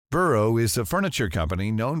Burrow is a furniture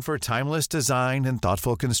company known for timeless design and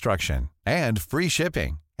thoughtful construction, and free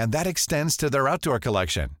shipping, and that extends to their outdoor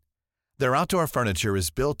collection. Their outdoor furniture is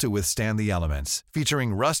built to withstand the elements,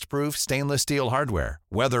 featuring rust-proof stainless steel hardware,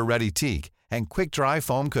 weather-ready teak, and quick-dry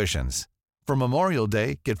foam cushions. For Memorial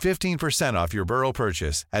Day, get 15% off your Burrow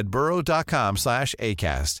purchase at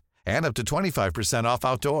burrow.com/ACAST and up to 25% off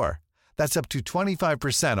outdoor. That's up to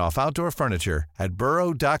 25% off outdoor furniture at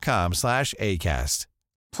burrow.com/ACAST.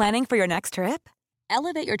 Planning for your next trip?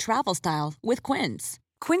 Elevate your travel style with Quince.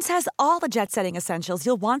 Quince has all the jet-setting essentials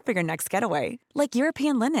you'll want for your next getaway, like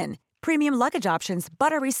European linen, premium luggage options,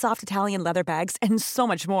 buttery soft Italian leather bags, and so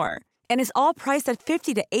much more. And is all priced at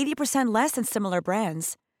 50 to 80% less than similar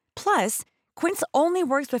brands. Plus, Quince only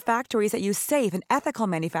works with factories that use safe and ethical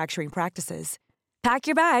manufacturing practices. Pack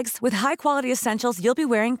your bags with high-quality essentials you'll be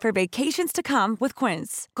wearing for vacations to come with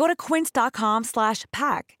Quince. Go to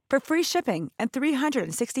quince.com/pack for free shipping and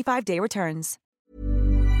 365-day returns.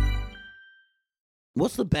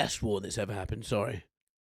 What's the best war that's ever happened? Sorry.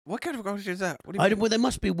 What kind of question is that? What do you mean? Well, there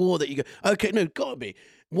must be war that you go, okay, no, gotta be.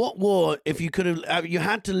 What war, if you could have, you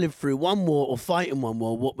had to live through one war or fight in one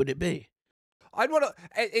war, what would it be? I'd want to.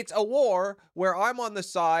 It's a war where I'm on the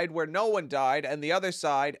side where no one died, and the other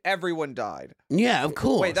side, everyone died. Yeah, of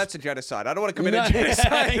course. Wait, that's a genocide. I don't want to commit a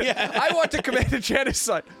genocide. Yeah. I want to commit a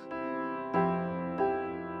genocide.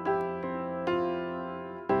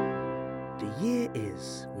 The Year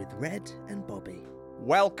Is with Red and Bobby.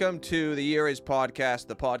 Welcome to the Year Is podcast,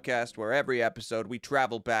 the podcast where every episode we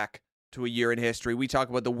travel back to a year in history. We talk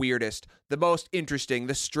about the weirdest, the most interesting,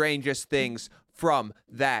 the strangest things from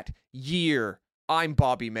that year. I'm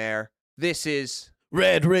Bobby Mayer. This is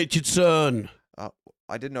Red Richardson. I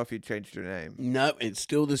didn't know if you changed your name. No, it's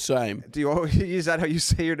still the same. Do you always use that how you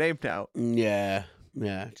say your name now? Yeah,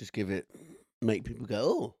 just make people go,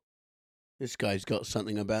 oh, this guy's got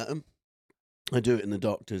something about him. I do it in the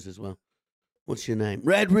doctors as well. What's your name?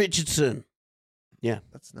 Red Richardson. Yeah.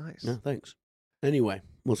 That's nice. No, thanks. Anyway,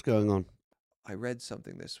 what's going on? I read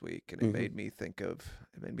something this week and it made me think of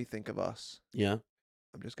us. Yeah.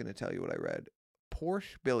 I'm just going to tell you what I read.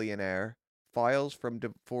 Porsche billionaire files for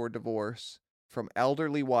divorce from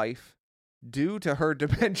elderly wife due to her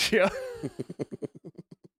dementia.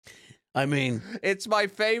 I mean, it's my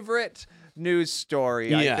favorite news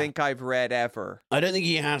story I think I've read ever. I don't think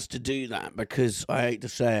he has to do that because, I hate to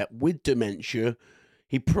say it, with dementia,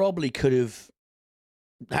 he probably could have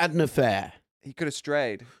had an affair. He could have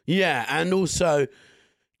strayed. Yeah, and also,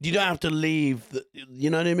 you don't have to leave, you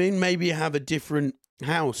know what I mean? Maybe you have a different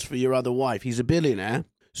house for your other wife. He's a billionaire,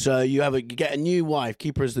 so you get a new wife,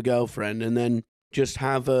 keep her as the girlfriend, and then just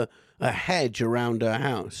have a hedge around her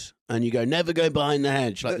house. And you go, never go behind the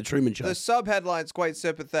hedge, like the Truman Show. The subheadline's quite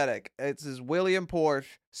sympathetic. It says, William Porsche,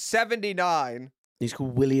 79. He's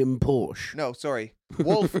called William Porsche. No, sorry.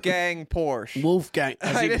 Wolfgang Porsche. Wolfgang.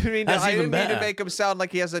 I didn't mean to make him sound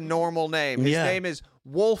like he has a normal name. His name is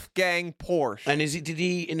Wolfgang Porsche. And did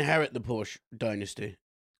he inherit the Porsche dynasty?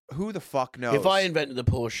 Who the fuck knows? If I invented the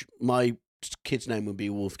Porsche, my kid's name would be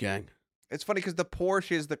Wolfgang. It's funny because the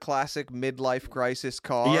Porsche is the classic midlife crisis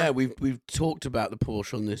car. Yeah, we've talked about the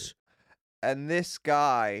Porsche on this. And this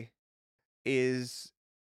guy is,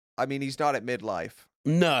 I mean, he's not at midlife.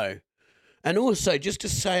 No. And also, just to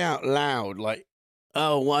say out loud, like,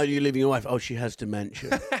 oh, why are you leaving your wife? Oh, she has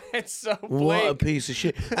dementia. It's so bleak. What a piece of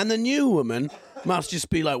shit. And the new woman must just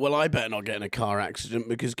be like, well, I better not get in a car accident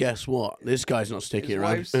because guess what? This guy's not sticking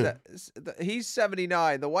around. He's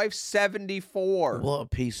 79. The wife's 74. What a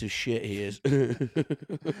piece of shit he is.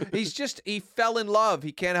 He fell in love.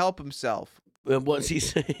 He can't help himself. What's he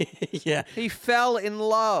saying? Yeah. He fell in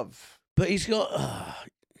love. But he's got,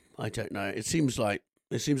 I don't know. It seems like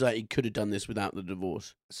he could have done this without the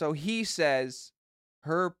divorce. So he says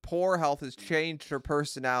her poor health has changed her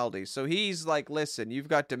personality. So he's like, listen, you've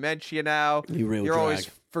got dementia now. You're always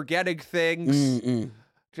forgetting things.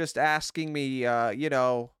 Just asking me,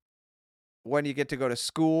 when you get to go to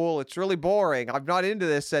school. It's really boring. I'm not into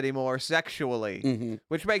this anymore sexually,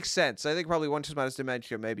 which makes sense. I think probably once someone has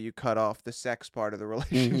dementia, maybe you cut off the sex part of the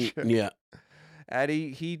relationship. Yeah. And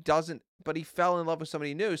he doesn't, but he fell in love with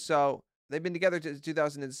somebody new. So they've been together since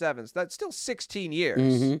 2007. So that's still 16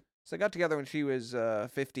 years. So they got together when she was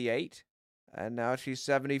 58, and now she's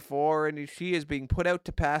 74, and she is being put out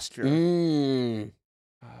to pasture. Yeah.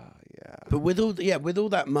 But with all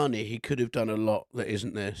that money, he could have done a lot that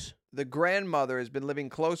isn't this. The grandmother has been living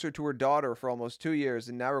closer to her daughter for almost 2 years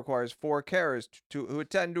and now requires 4 carers who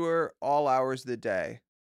attend to her all hours of the day.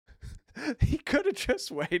 He could have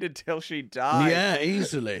just waited till she died. Yeah,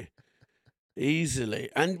 easily. Easily.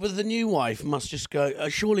 And with the new wife must just go,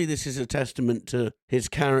 surely this is a testament to his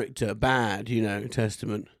character. Bad,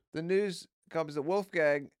 testament. The news comes that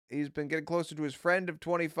Wolfgang, he's been getting closer to his friend of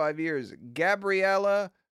 25 years,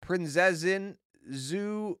 Gabriella Prinzessin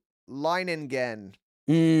zu Leiningen.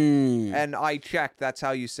 And I checked, that's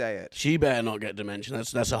how you say it. She better not get dementia.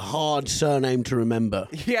 That's a hard surname to remember.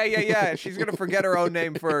 Yeah. She's going to forget her own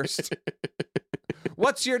name first.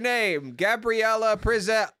 What's your name? Gabriella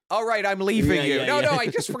Prizet. All right, I'm leaving you. No, I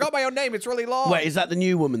just forgot my own name. It's really long. Wait, is that the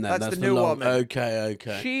new woman then? That's the new woman. Okay.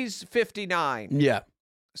 She's 59. Yeah.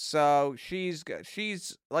 So she's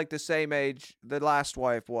like the same age the last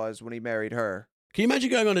wife was when he married her. Can you imagine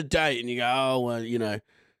going on a date and you go, oh, well,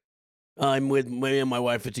 me and my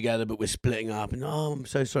wife are together, but we're splitting up. And, oh, I'm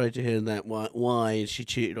so sorry to hear that. Why? Is she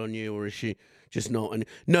cheated on you or is she just not? And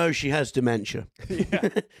no, she has dementia. Yeah.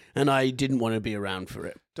 And I didn't want to be around for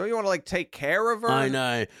it. Don't you want to, take care of her? I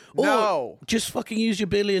know. No. Or just fucking use your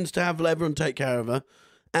billions to have everyone take care of her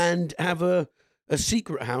and have a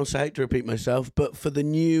secret house, I hate to repeat myself, but for the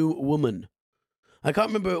new woman. I can't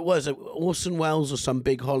remember who it was. Orson Welles or some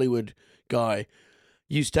big Hollywood guy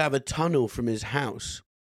used to have a tunnel from his house.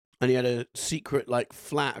 And he had a secret,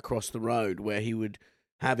 flat across the road where he would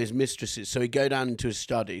have his mistresses. So he'd go down into his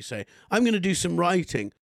study, say, I'm going to do some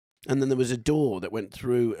writing. And then there was a door that went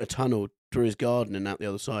through a tunnel through his garden and out the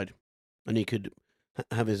other side. And he could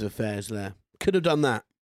have his affairs there. Could have done that.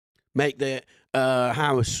 Make the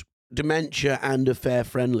house dementia and affair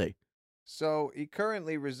friendly. So he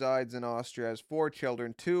currently resides in Austria, has 4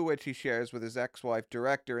 children, 2 of which he shares with his ex-wife,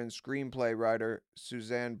 director and screenplay writer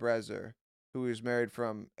Susanne Brezer, who was married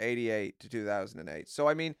from 88 to 2008. So,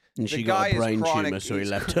 I mean, and the she guy got a brain chronic, tumor, so he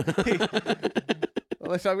left her.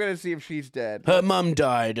 Well, so I'm going to see if she's dead. Her mum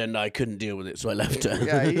died, and I couldn't deal with it, so I left her.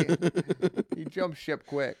 Yeah, he jumped ship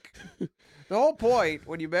quick. The whole point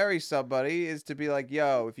when you marry somebody is to be like,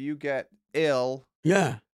 yo, if you get ill,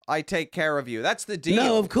 yeah, I take care of you. That's the deal.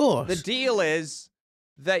 No, of course. The deal is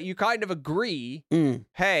that you kind of agree,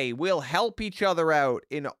 hey, we'll help each other out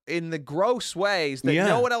in the gross ways that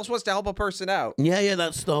no one else wants to help a person out. Yeah,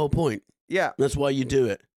 that's the whole point. Yeah. That's why you do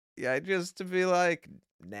it. Yeah, just to be like,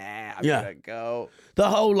 nah, I'm gonna go. The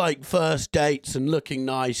whole, first dates and looking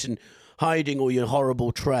nice and hiding all your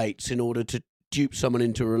horrible traits in order to dupe someone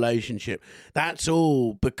into a relationship. That's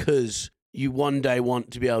all because you one day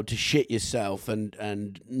want to be able to shit yourself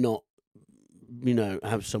and not,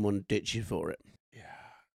 have someone ditch you for it.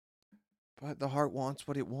 But the heart wants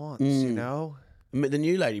what it wants, you know? I mean, the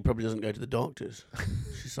new lady probably doesn't go to the doctors.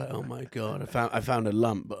 She's like, oh my God, I found a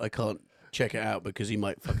lump, but I can't check it out because he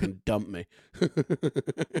might fucking dump me.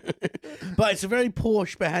 But it's a very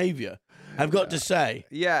Porsche behaviour, I've got to say.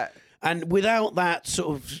 Yeah. And without that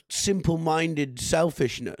sort of simple-minded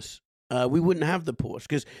selfishness, we wouldn't have the Porsche.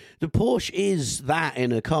 Because the Porsche is that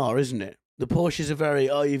in a car, isn't it? The Porsche is a very,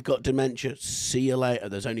 you've got dementia, see you later.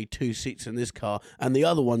 There's only 2 seats in this car, and the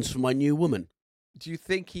other one's for my new woman. Do you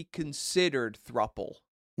think he considered throuple?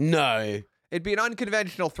 No. It'd be an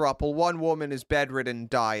unconventional throuple. One woman is bedridden,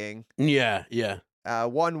 dying. Yeah.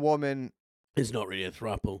 One woman... It's not really a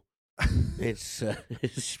throuple. It's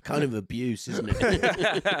kind of abuse, isn't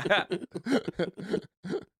it?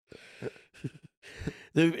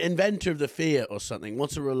 The inventor of the Fiat or something,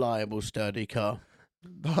 what's a reliable, sturdy car?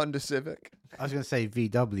 The Honda Civic. I was going to say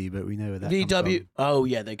VW, but we know where that comes VW. from. Oh,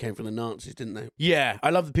 yeah, they came from the Nazis, didn't they? Yeah, I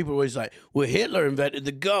love that people are always like, well, Hitler invented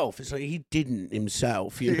the Golf. It's like, he didn't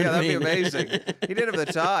himself. You know that'd what I mean? be amazing. He didn't have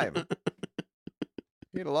the time.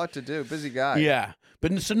 He had a lot to do. Busy guy. Yeah.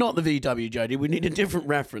 But so not the VW, Jody. We need a different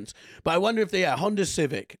reference. But I wonder if Honda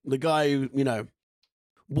Civic, the guy who,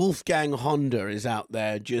 Wolfgang Honda is out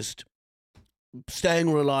there just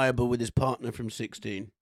staying reliable with his partner from 16.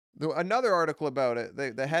 Another article about it,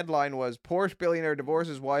 the headline was, Porsche billionaire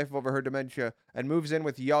divorces wife over her dementia and moves in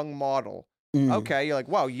with young model. Okay, you're like,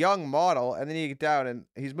 wow, young model. And then you get down and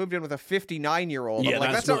he's moved in with a 59-year-old. Yeah, I'm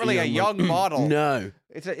like, that's not really a young model. No.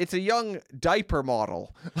 It's a young diaper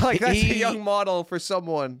model. Like, that's a young model for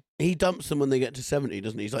someone. He dumps them when they get to 70,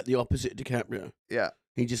 doesn't he? He's like the opposite of DiCaprio. Yeah.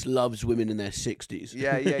 He just loves women in their 60s.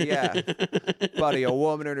 Yeah. Buddy, a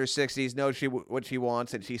woman in her 60s knows what she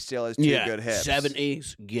wants, and she still has 2 good hips.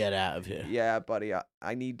 70s, get out of here. Yeah, buddy,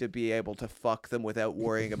 I need to be able to fuck them without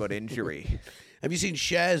worrying about injury. Have you seen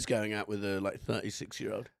Cher's going out with a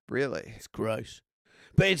 36-year-old? Really? It's gross.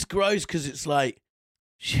 But it's gross because it's like,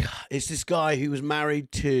 it's this guy who was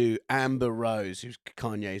married to Amber Rose, who's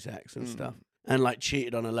Kanye's ex and stuff. And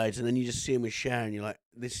cheated on her loads, and then you just see him with Cher, and you're like,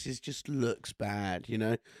 this just looks bad,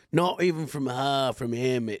 Not even from her, from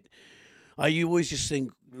him. You always just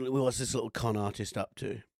think, what's this little con artist up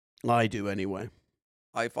to? I do anyway.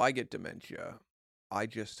 if I get dementia, I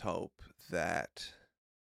just hope that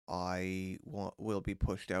I will be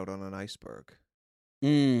pushed out on an iceberg.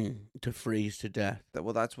 To freeze to death.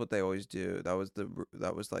 Well, that's what they always do. That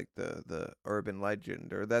was like the urban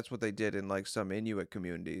legend, or that's what they did in like some Inuit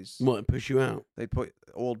communities. What, push you out? They put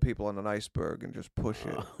old people on an iceberg and just push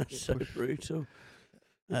it. That's so brutal.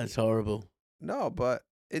 That's horrible. No, but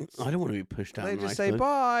I don't want to be pushed out. They just say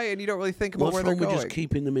bye, and you don't really think about where they're going. What's wrong with just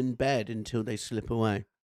keeping them in bed until they slip away?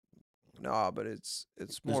 No, but it's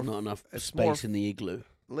more. There's not enough space in the igloo.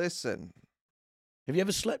 Listen, have you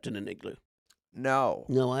ever slept in an igloo? No.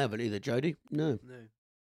 No, I haven't either, Jody. No.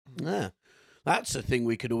 Ah, that's a thing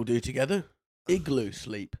we could all do together. Igloo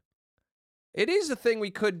sleep. It is a thing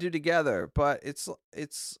we could do together, but it's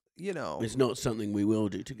it's not something we will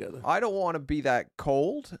do together. I don't want to be that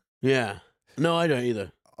cold. Yeah. No, I don't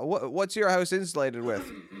either. What's your house insulated with?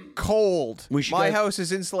 Cold. My house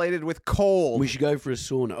is insulated with cold. We should go for a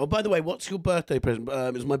sauna. Oh, by the way, what's your birthday present?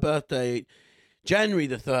 It's my birthday, January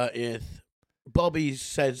the 30th. Bobby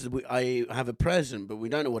says that I have a present, but we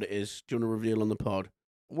don't know what it is. Do you want to reveal on the pod?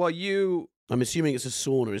 Well, I'm assuming it's a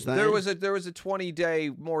sauna. Is that there was a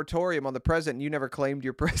 20-day moratorium on the present, and you never claimed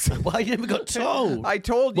your present. Well, I never got told. I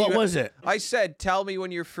told you. What was it? I said, "Tell me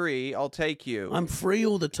when you're free. I'll take you." I'm free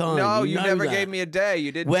all the time. No, you never that. gave me a day.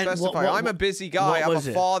 You didn't specify. I'm a busy guy. I'm a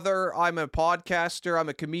father. I'm a podcaster. I'm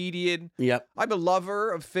a comedian. Yep. I'm a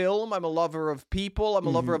lover of film. I'm a lover of people. I'm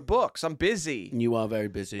a lover of books. I'm busy. You are very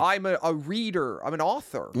busy. I'm a reader. I'm an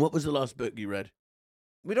author. What was the last book you read?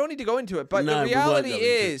 We don't need to go into it, but the reality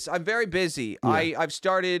is I'm very busy. Yeah. I've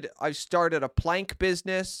started a plank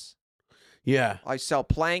business. Yeah. I sell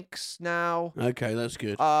planks now. Okay, that's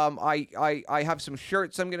good. I have some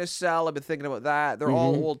shirts I'm gonna sell. I've been thinking about that. They're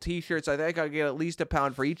all old T-shirts. I think I get at least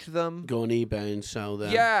 £1 for each of them. Go on eBay and sell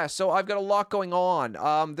them. Yeah, so I've got a lot going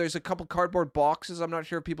on. There's a couple cardboard boxes I'm not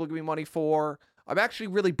sure if people give me money for. I'm actually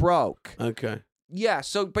really broke. Okay. Yeah,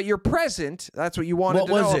 but your present, that's what you wanted to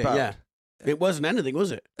know about. What was it? Yeah. It wasn't anything,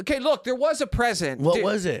 was it? Okay, look, there was a present. What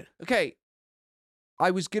was it? Okay, I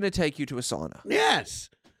was going to take you to a sauna. Yes.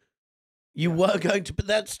 You were going to, but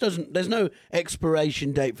there's no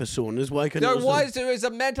expiration date for saunas. Why couldn't there was a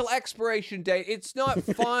mental expiration date. It's not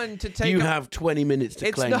fun to take. You have 20 minutes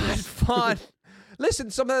to claim this. It's not fun. Listen,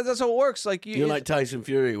 sometimes that's how it works. Like you're like Tyson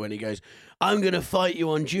Fury when he goes, "I'm going to fight you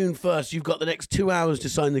on June 1st. You've got the next 2 hours to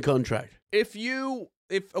sign the contract." If you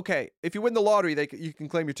win the lottery, you can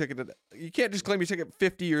claim your ticket. You can't just claim your ticket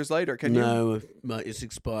 50 years later, can you? No, it's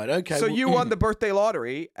expired. Okay. So you won the birthday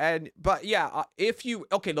lottery, but yeah, if you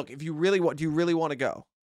really want, do you really want to go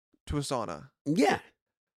to a sauna? Yeah,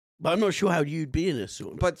 but I'm not sure how you'd be in a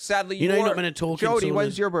sauna. But sadly, you're not going to talk. Jody,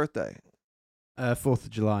 when's your birthday? 4th of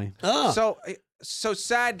July. Oh, So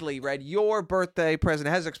sadly, Red, your birthday present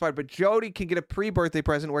has expired, but Jody can get a pre-birthday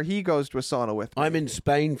present where he goes to a sauna with me. I'm in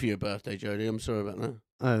Spain for your birthday, Jody. I'm sorry about that.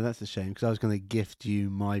 Oh, that's a shame, because I was going to gift you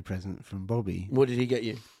my present from Bobby. What did he get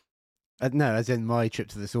you? No, as in my trip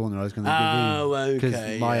to the sauna, I was going to give you. Oh, okay.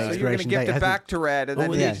 Because my so you're going to gift it back to Red, and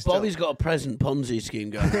then Bobby's got a present Ponzi scheme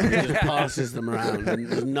going on. He just passes them around,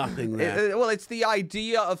 and there's nothing there. Well, it's the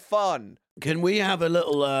idea of fun. Can we have a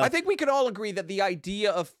little... I think we can all agree that the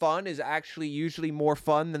idea of fun is actually usually more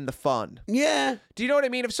fun than the fun. Yeah. Do you know what I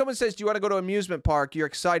mean? If someone says, do you want to go to an amusement park, you're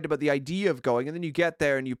excited about the idea of going, and then you get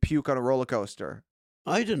there and you puke on a roller coaster.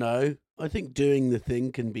 I don't know. I think doing the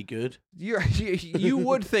thing can be good. You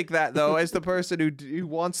would think that, though, as the person who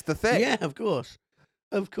wants the thing. Yeah, of course.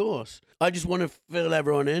 Of course. I just want to fill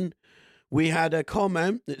everyone in. We had a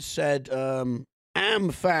comment that said,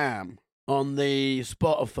 AmFam on the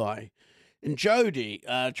Spotify. And Jody,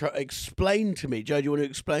 explain to me. Jody, you want to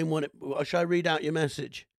explain shall I read out your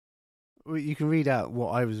message? Well, you can read out what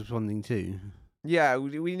I was responding to. Yeah,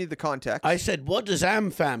 we need the context. I said, what does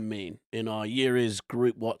AmFam mean in our Year Is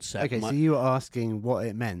group WhatsApp? Okay, so you were asking what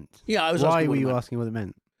it meant. Yeah, I was asking Why were you asking what it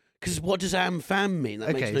meant? Because what does AmFam mean?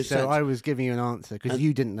 That makes no sense. I was giving you an answer because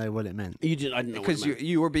you didn't know what it meant. I didn't know what it meant. Because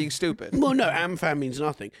you were being stupid. Well, no, AmFam means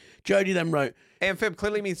nothing. Jody then wrote... AmFam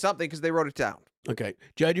clearly means something because they wrote it down. Okay,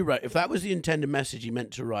 Jody wrote, if that was the intended message he meant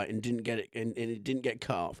to write and didn't get it, and it didn't get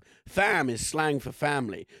cut off, fam is slang for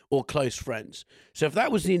family or close friends. So if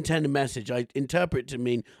that was the intended message, I interpret it to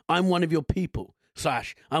mean I'm one of your people,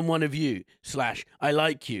 / I'm one of you, / I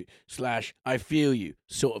like you, / I feel you,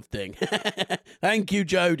 sort of thing. Thank you,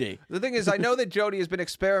 Jody. The thing is, I know that Jody has been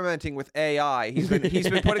experimenting with AI. He's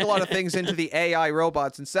been putting a lot of things into the AI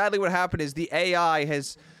robots, and sadly what happened is the AI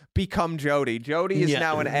has become Jody. Jody is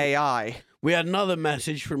now an AI. We had another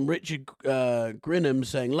message from Richard Grinham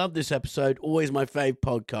saying, love this episode, always my fave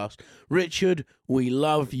podcast. Richard, we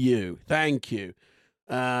love you. Thank you.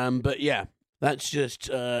 But yeah, That's just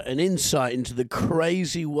an insight into the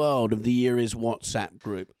crazy world of the Year Is WhatsApp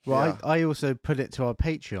group. Well, I also put it to our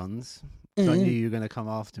Patreons. So I knew you were going to come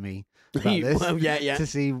after me about this. Well, yeah.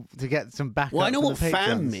 To get some backup. Well, I know from what the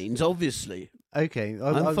fam Patreons. means, obviously. Okay.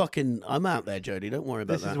 I'm out there, Jody. Don't worry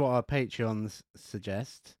about This that. is what our Patreons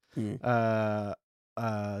suggest. Super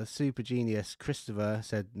Genius Christopher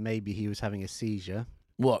said maybe he was having a seizure.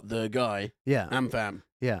 What, the guy? Yeah. Fam.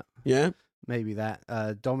 Yeah. Yeah? Maybe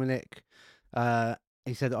that. Dominic,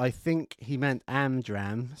 he said, I think he meant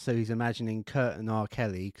Amdram, so he's imagining Kurt and R.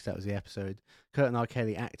 Kelly, because that was the episode. Kurt and R.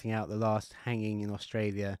 Kelly acting out the last hanging in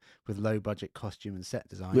Australia with low-budget costume and set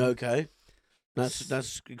design. Okay.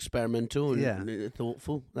 That's experimental and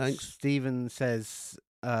thoughtful. Thanks. Stephen says,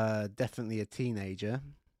 definitely a teenager.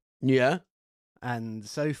 Yeah? And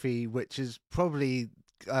Sophie, which is probably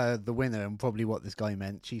the winner and probably what this guy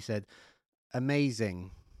meant, she said,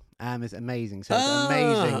 amazing. Am is amazing. So it's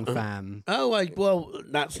amazing, fam. Oh, well,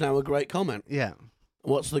 that's now a great comment. Yeah.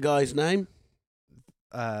 What's the guy's name?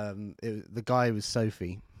 The guy was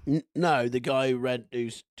Sophie. No, the guy who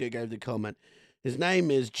gave the comment. His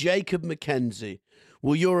name is Jacob McKenzie.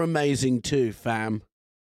 Well, you're amazing too, fam.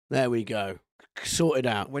 There we go. Sorted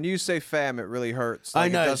out. When you say fam, it really hurts. I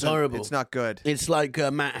know, it's horrible. It's not good. It's like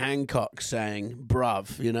Matt Hancock saying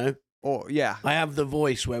bruv, you know? Oh, yeah. I have the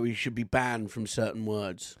voice where we should be banned from certain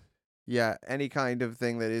words. Yeah, any kind of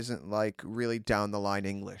thing that isn't like really down the line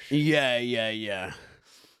English. Yeah.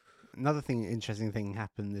 Another interesting thing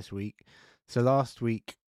happened this week. So last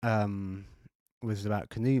week was about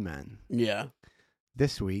Canoe Man. Yeah.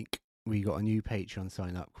 This week we got a new Patreon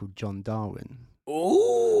sign up called John Darwin.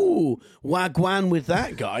 Ooh, wagwan with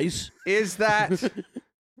that, guys. Is that?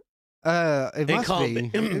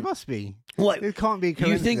 It must be. What? It can't be.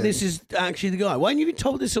 You think this is actually the guy? Why haven't you been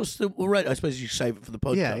told this already? I suppose you save it for the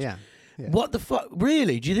podcast. Yeah. What the fuck?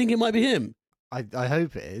 Really? Do you think it might be him? I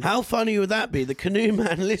hope it is. How funny would that be? The Canoe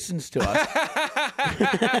Man listens to us.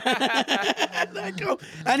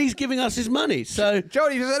 And he's giving us his money. So,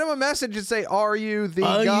 Jody, send him a message and say, are you the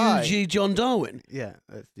guy? Are you John Darwin? Yeah,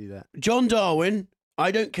 let's do that. John Darwin,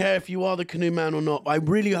 I don't care if you are the Canoe Man or not. I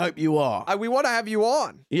really hope you are. We want to have you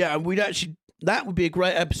on. Yeah, that would be a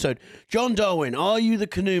great episode. John Darwin, are you the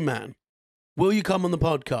Canoe Man? Will you come on the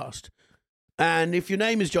podcast? And if your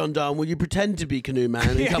name is John Darwin, will you pretend to be Canoe Man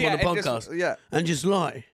and come on the podcast and just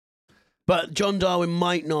lie? But John Darwin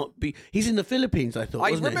might not be. He's in the Philippines, I thought.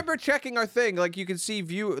 I remember checking our thing. Like, you can see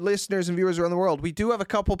listeners and viewers around the world. We do have a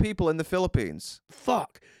couple people in the Philippines.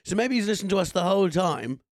 Fuck. So maybe he's listened to us the whole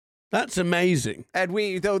time. That's amazing. And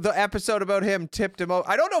the episode about him tipped him over.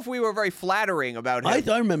 I don't know if we were very flattering about him. I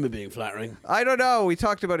remember being flattering. I don't know. We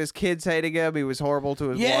talked about his kids hating him. He was horrible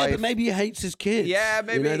to his wife. Yeah, but maybe he hates his kids. Yeah,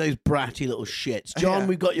 maybe. You know, those bratty little shits. John,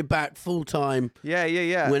 we've got your back full time.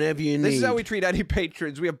 Yeah. Whenever you need. This is how we treat any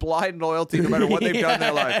patrons. We have blind loyalty no matter what they've done in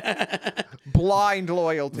their life. Blind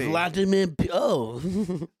loyalty. Vladimir.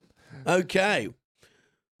 Okay.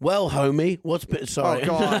 Well, homie, sorry. Oh,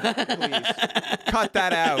 God, please. Cut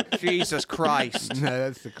that out. Jesus Christ. No,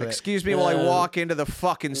 that's the clip. Excuse me while I walk into the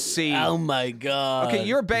fucking sea. Oh, my God. Okay,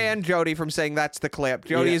 you're banned, Jody, from saying that's the clip.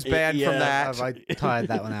 Jody is banned from that. I tired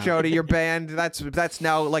that one out. Jody, you're banned. That's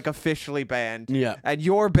now, like, officially banned. Yeah. And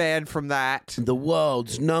you're banned from that. The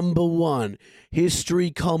world's #1 history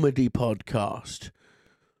comedy podcast.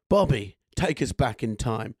 Bobby, take us back in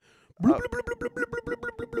time.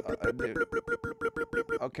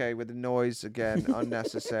 Okay, with the noise again,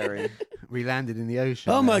 unnecessary. We landed in the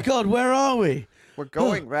ocean. Oh, my God, where are we? We're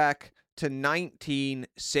going back to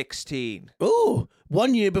 1916. Oh,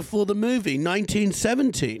 1 year before the movie,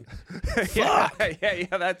 1917. yeah,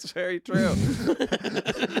 that's very true.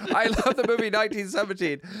 I love the movie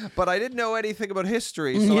 1917, but I didn't know anything about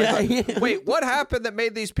history. So I thought, wait, what happened that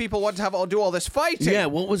made these people want to do all this fighting? Yeah,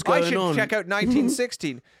 what was going on? I should check out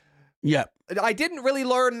 1916. Yeah. I didn't really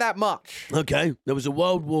learn that much. Okay, there was a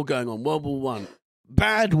world war going on, World War One.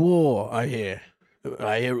 Bad war, I hear.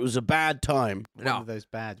 It was a bad time. One of those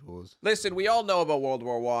bad wars. Listen, we all know about World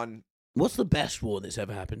War One. What's the best war that's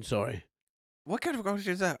ever happened? Sorry. What kind of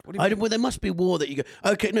question is that? What do you mean? Well, there must be war that you go.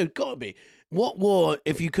 Okay, no, gotta be. What war?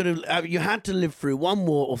 If you could have, you had to live through one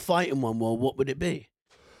war or fight in one war, what would it be?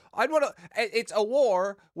 I'd want to. It's a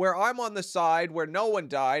war where I'm on the side where no one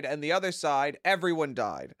died, and the other side, everyone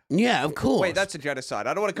died. Yeah, of course. Wait, that's a genocide.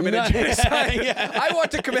 I don't want to commit a genocide. I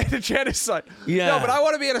want to commit a genocide. Yeah. No, but I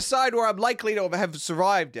want to be at a side where I'm likely to have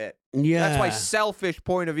survived it. Yeah. That's my selfish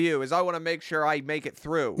point of view, is I want to make sure I make it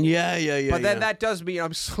through. Yeah. But then that does mean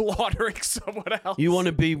I'm slaughtering someone else. You want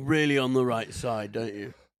to be really on the right side, don't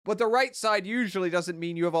you? But the right side usually doesn't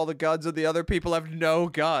mean you have all the guns and the other people have no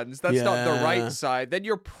guns. That's not the right side. Then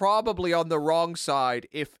you're probably on the wrong side.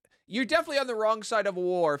 If you're definitely on the wrong side of a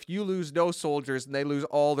war if you lose no soldiers and they lose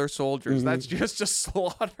all their soldiers. That's just a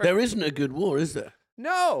slaughter. There isn't a good war, is there?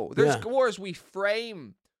 No, there's wars we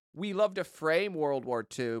frame. We love to frame World War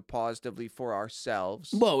II positively for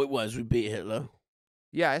ourselves. Well, it was. We beat Hitler.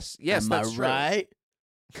 Yes, Am that's I true. right?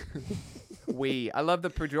 We. I love the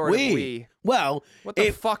pejorative we. Well, what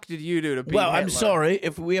the fuck did you do to beat Well, Hitler? I'm sorry.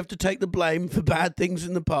 If we have to take the blame for bad things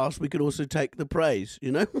in the past, we could also take the praise,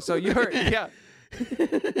 you know? So you're, yeah.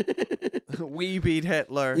 We beat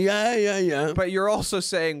Hitler. Yeah. But you're also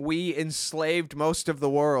saying we enslaved most of the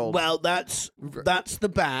world. Well, that's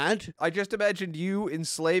the bad. I just imagined you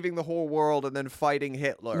enslaving the whole world and then fighting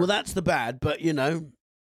Hitler. Well, that's the bad. But, you know,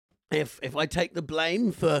 if I take the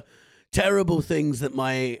blame for terrible things that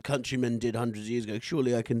my countrymen did hundreds of years ago,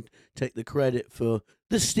 surely I can take the credit for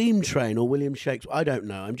the steam train or William Shakespeare. I don't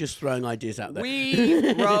know. I'm just throwing ideas out there.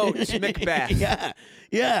 We wrote Macbeth.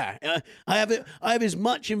 Yeah. I have as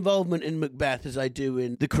much involvement in Macbeth as I do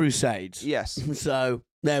in the Crusades. Yes. So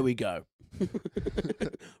there we go.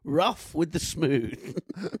 Rough with the smooth.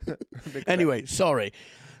 Anyway, sorry.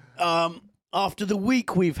 After the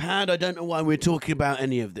week we've had, I don't know why we're talking about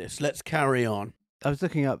any of this. Let's carry on. I was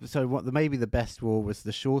looking up. So maybe the best war was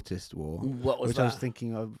the shortest war. What was which that? I was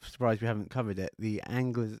thinking. I'm surprised we haven't covered it. The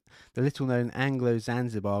little-known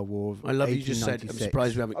Anglo-Zanzibar War. Of I love you just said. I'm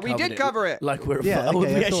surprised we haven't. We did cover it. Like we're. Yeah, I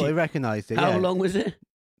thought I recognised it. How long was it?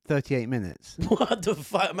 38 minutes. What the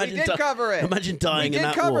fuck? Imagine we did cover it. Imagine dying in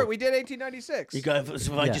that war. We did cover it. We did 1896. You go.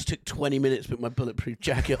 If I just took 20 minutes, put my bulletproof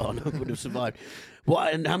jacket on, I would have survived.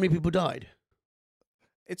 What? And how many people died?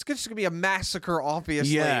 It's just going to be a massacre,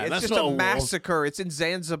 obviously. Yeah, it's that's just not a a massacre. It's in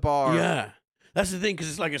Zanzibar. Yeah. That's the thing, because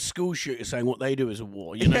it's like a school shooter saying what they do is a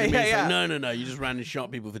war. You know what I mean? It's like, no. You just ran and shot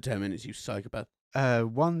people for 10 minutes, you psychopath.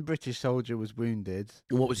 One British soldier was wounded.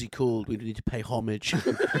 And what was he called? We need to pay homage. To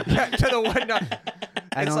the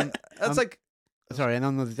one. Sorry, and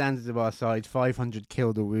on the Zanzibar side, 500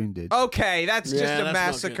 killed or wounded. Okay, that's just a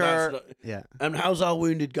massacre. Yeah. And how's our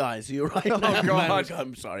wounded guys? Are you all right? Oh, God.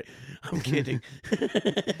 I'm sorry. I'm kidding.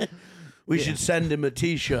 We should send him a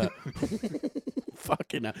T-shirt.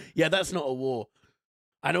 Fucking hell. Yeah, that's not a war.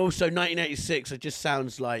 And also 1986, it just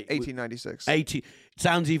sounds like... 1896. It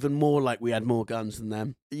sounds even more like we had more guns than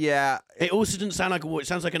them. Yeah. It also doesn't sound like a war. It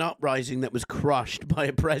sounds like an uprising that was crushed by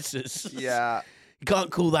oppressors. Yeah. You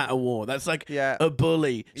can't call that a war. That's like a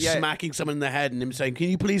bully smacking someone in the head and him saying, "Can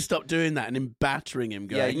you please stop doing that?" and him battering him.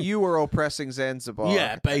 Going, you were oppressing Zanzibar.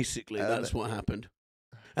 Yeah, basically. That's what happened.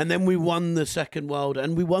 And then we won the Second World,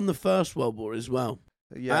 and we won the First World War as well.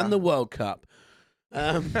 Yeah. And the World Cup.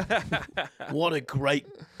 What a great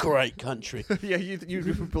country. Yeah, you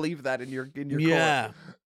believe that in your yeah.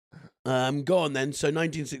 Go on then. So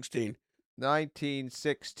 1916.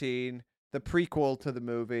 1916, the prequel to the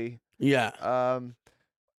movie. Yeah.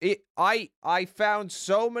 I found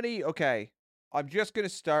so many. Okay, I'm just gonna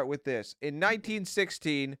start with this. In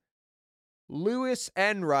 1916, Louis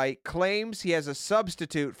Enright claims he has a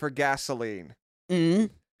substitute for gasoline.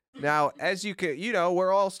 Now, as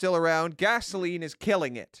we're all still around. Gasoline is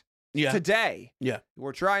killing it. Yeah. Today. Yeah.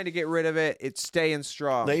 We're trying to get rid of it. It's staying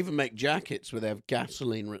strong. They even make jackets where they have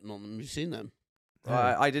gasoline written on them. Have you seen them?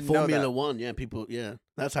 I didn't know that. Formula One, people,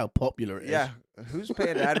 that's how popular it is. Yeah, who's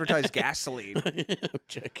paying to advertise gasoline? I'm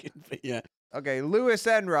checking, but yeah. Okay, Louis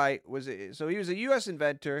Enright he was a U.S.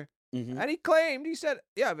 inventor, and he said,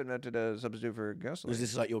 I've invented a substitute for gasoline. Was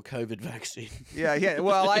this like your COVID vaccine? Yeah.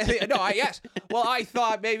 Well, yes. Well, I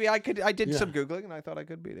thought maybe I could. I did some Googling, and I thought I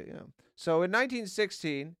could beat it. So in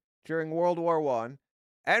 1916, during World War I,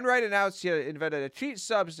 Enright announced he had invented a cheap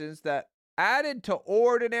substance that, added to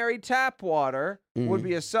ordinary tap water, would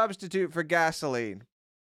be a substitute for gasoline.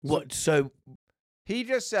 What? So he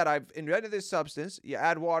just said, I've invented this substance. You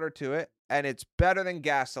add water to it, and it's better than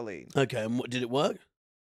gasoline. Okay, and did it work?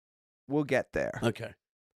 We'll get there. Okay.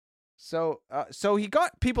 So he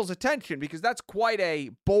got people's attention because that's quite a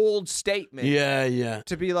bold statement. Yeah.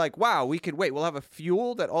 To be like, wow, we'll have a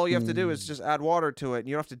fuel that all you have to do is just add water to it, and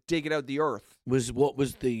you don't have to dig it out the earth. What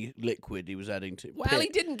was the liquid he was adding to? Well, he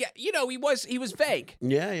didn't get. He was vague.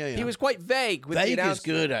 Yeah. He was quite vague with the announcement. Vague is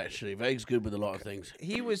good, actually. Vague's good with a lot of things.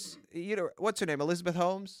 He was, what's her name? Elizabeth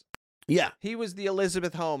Holmes. Yeah. He was the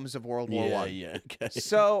Elizabeth Holmes of World War I. Yeah. Okay.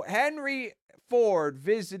 So Henry Ford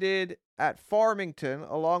visited at Farmington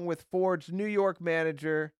along with Ford's New York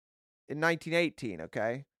manager in 1918.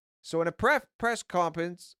 Okay, so in a press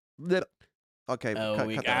conference,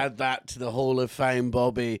 add that to the Hall of Fame,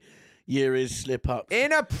 Bobby. Year is slip up.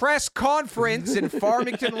 In a press conference in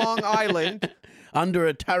Farmington, Long Island, under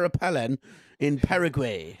a tarapelin in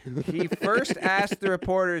Paraguay. He first asked the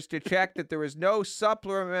reporters to check that there was no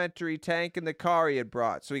supplementary tank in the car he had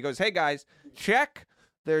brought. So he goes, hey, guys, check.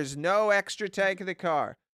 There's no extra tank in the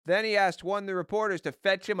car. Then he asked one of the reporters to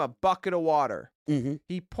fetch him a bucket of water. Mm-hmm.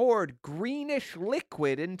 He poured greenish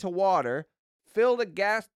liquid into water, filled a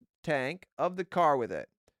gas tank of the car with it.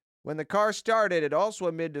 When the car started, it also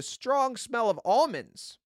emitted a strong smell of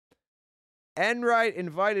almonds. Enright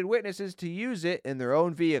invited witnesses to use it in their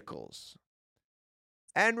own vehicles.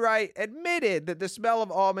 Enright admitted that the smell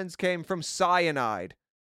of almonds came from cyanide,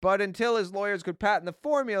 but until his lawyers could patent the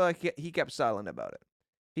formula, he kept silent about it.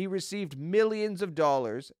 He received millions of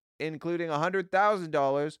dollars, including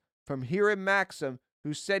 $100,000 from Hiram Maxim,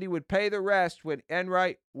 who said he would pay the rest when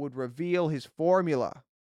Enright would reveal his formula.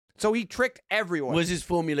 So he tricked everyone. Was his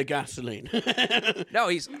formula gasoline? No,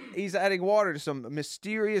 he's adding water to some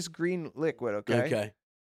mysterious green liquid, okay? Okay.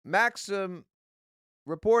 Maxim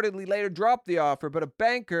reportedly later dropped the offer, but a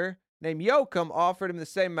banker named Yoakum offered him the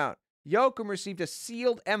same amount. Yoakum received a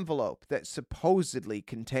sealed envelope that supposedly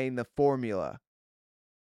contained the formula.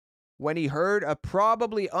 When he heard a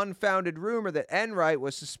probably unfounded rumor that Enright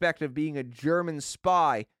was suspected of being a German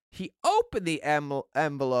spy, he opened the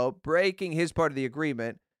envelope, breaking his part of the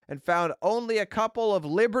agreement, and found only a couple of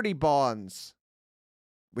Liberty bonds,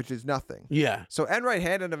 which is nothing. Yeah. So Enright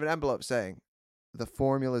handed him an envelope saying, the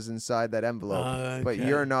formula's inside that envelope, but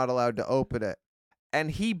you're not allowed to open it. And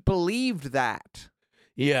he believed that.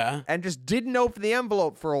 Yeah. And just didn't open the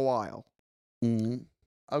envelope for a while. Mm-hmm.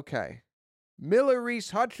 Okay. Miller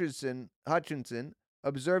Reese Hutchinson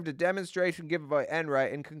observed a demonstration given by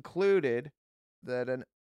Enright and concluded that an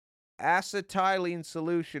acetylene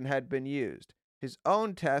solution had been used. His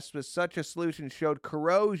own test with such a solution showed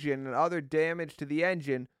corrosion and other damage to the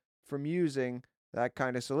engine from using that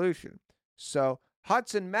kind of solution. So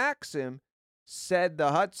Hudson Maxim said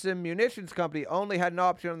the Hudson Munitions Company only had an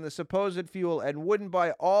option on the supposed fuel and wouldn't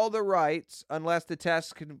buy all the rights unless the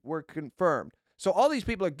tests were confirmed. So all these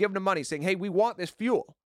people are giving him money saying, hey, we want this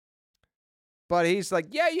fuel. But he's like,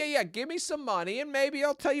 yeah, give me some money and maybe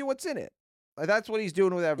I'll tell you what's in it. That's what he's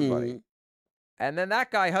doing with everybody. Mm-hmm. And then that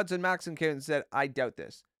guy, Hudson Maxim, came and said, I doubt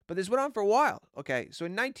this. But this went on for a while. Okay, so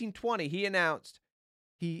in 1920, he announced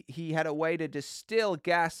he had a way to distill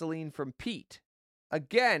gasoline from peat.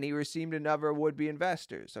 Again, he received another would-be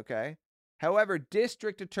investors, okay? However,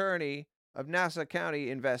 District Attorney of Nassau County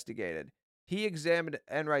investigated. He examined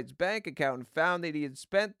Enright's bank account and found that he had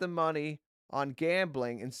spent the money on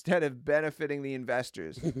gambling instead of benefiting the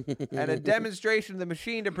investors. And a demonstration of the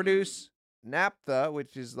machine to produce naphtha,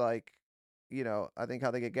 which is like, I think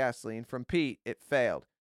how they get gasoline, from peat, it failed.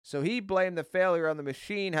 So he blamed the failure on the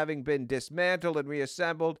machine having been dismantled and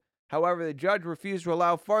reassembled. However, the judge refused to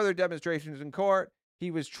allow further demonstrations in court.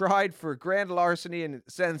 He was tried for grand larceny and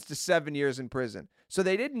sentenced to 7 years in prison. So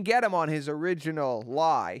they didn't get him on his original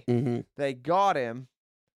lie. Mm-hmm. They got him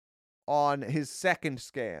on his second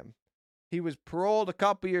scam. He was paroled a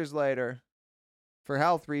couple years later for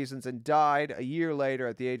health reasons and died a year later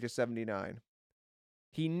at the age of 79.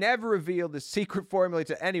 He never revealed the secret formula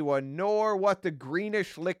to anyone, nor what the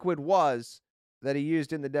greenish liquid was that he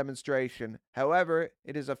used in the demonstration. However,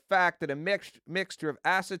 it is a fact that a mixture of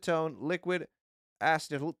acetone, liquid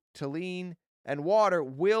acetylene, and water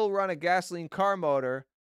will run a gasoline car motor,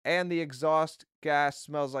 and the exhaust gas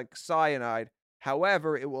smells like cyanide.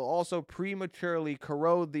 However, it will also prematurely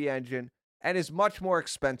corrode the engine and is much more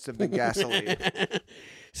expensive than gasoline.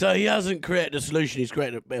 So he hasn't created a solution, he's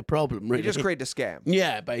created a problem, really. He just created a scam.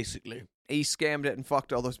 Yeah, basically. He scammed it and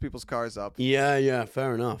fucked all those people's cars up. Yeah,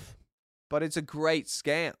 fair enough. But it's a great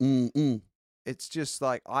scam. Mm-mm. It's just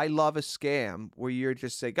like, I love a scam where you're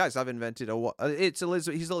just saying, guys, I've invented he's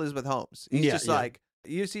Elizabeth Holmes. He's just like,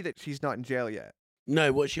 you see that she's not in jail yet.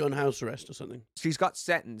 No, what's she on house arrest or something? She's got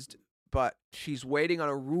sentenced, but she's waiting on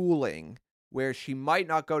a ruling where she might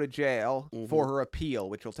not go to jail for her appeal,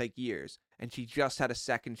 which will take years. And she just had a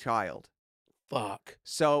second child. Fuck.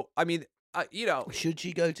 So, I mean, Should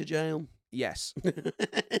she go to jail? Yes.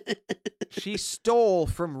 She stole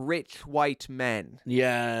from rich white men.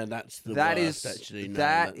 Yeah, that's the worst, actually.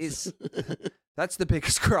 No, that's the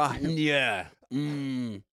biggest crime. Yeah.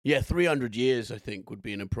 Yeah, 300 years, I think, would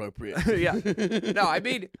be inappropriate. Yeah. No, I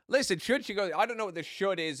mean, listen, should she go? I don't know what the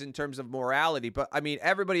should is in terms of morality, but I mean,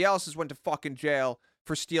 everybody else has went to fucking jail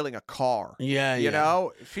for stealing a car. Yeah, You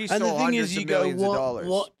know? She stole and the thing hundreds is, you of go, millions of dollars.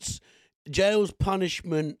 what's jail's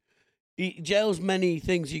punishment? Jail's many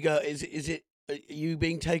things. You go, is it you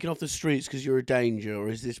being taken off the streets because you're a danger, or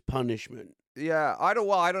is this punishment? Yeah, I don't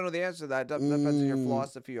know the answer to that. Depends on your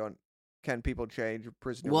philosophy on can people change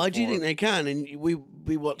prisoner Why reform. do you think they can? And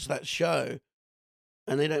we watched that show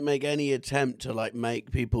and they don't make any attempt to like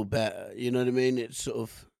make people better. You know what I mean? It's sort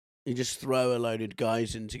of you just throw a load of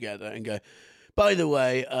guys in together and go. By the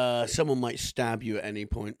way, someone might stab you at any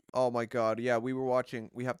point. Oh my God! Yeah, we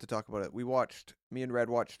have to talk about it. Me and Red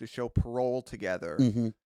watched the show Parole together,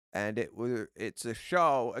 and it's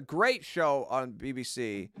a great show on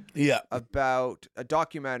BBC. Yeah, about a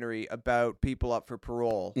documentary about people up for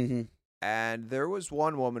parole, and there was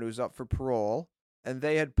one woman who was up for parole, and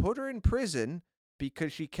they had put her in prison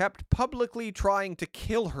because she kept publicly trying to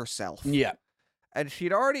kill herself. Yeah, and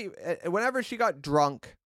she'd already, whenever she got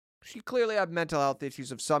drunk. She clearly had mental health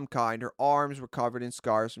issues of some kind. Her arms were covered in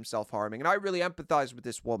scars from self-harming. And I really empathized with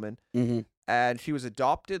this woman. And she was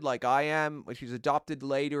adopted like I am. She was adopted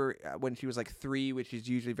later when she was like 3, which is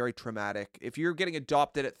usually very traumatic. If you're getting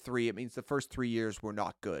adopted at 3, it means the first 3 years were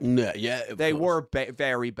not good. Yeah, they were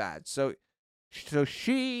very bad. So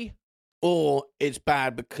she... Or it's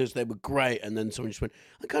bad because they were great, and then someone just went,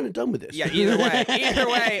 I'm kind of done with this. Yeah, either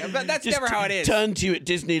way. But that's never how it is. Turn to you at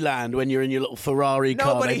Disneyland when you're in your little Ferrari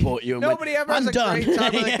car they bought you. And nobody ever has a done. great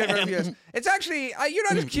time with a kid reviews. It's actually,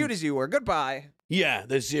 you're not as cute as you were. Goodbye. Yeah,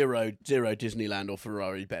 there's zero Disneyland or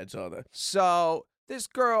Ferrari beds, are there? So this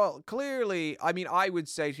girl, clearly, I mean, I would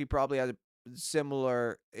say she probably has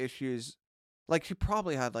similar issues. Like, she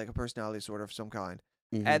probably had, like, a personality disorder of some kind.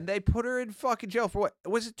 And they put her in fucking jail for what?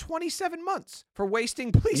 Was it 27 months for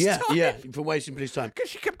wasting police time? Yeah, for wasting police time. Because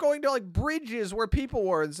she kept going to like bridges where people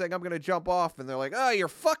were and saying, I'm going to jump off. And they're like, oh, you're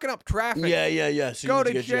fucking up traffic. Yeah. So go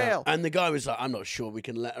to jail. And the guy was like, I'm not sure we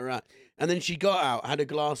can let her out. And then she got out, had a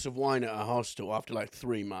glass of wine at her hostel after like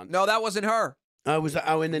 3 months. No, that wasn't her. Was that?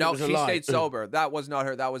 And then it was a lie. No, she stayed sober. That was not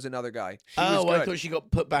her. That was another guy. I thought she got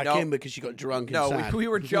put back in because she got drunk and sad. No, we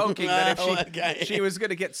were joking that if she was going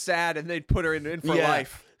to get sad and they'd put her in for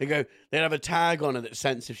life. They'd have a tag on her that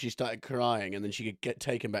sense if she started crying and then she could get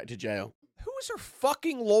taken back to jail. Who was her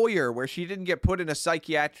fucking lawyer where she didn't get put in a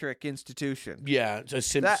psychiatric institution? Yeah, it's a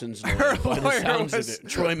Simpsons lawyer.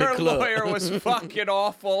 Her lawyer was fucking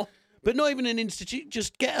awful. But not even an institute.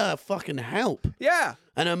 Just get her fucking help. Yeah.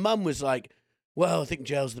 And her mum was like, well, I think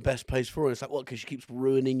jail's the best place for her. It's like, what, because she keeps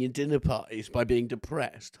ruining your dinner parties by being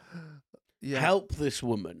depressed. Yeah. Help this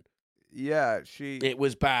woman. Yeah, It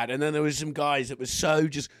was bad. And then there was some guys that were so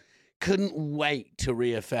just couldn't wait to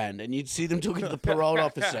reoffend. And you'd see them talking to the parole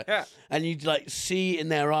officer. And you'd like see in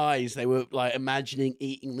their eyes, they were like imagining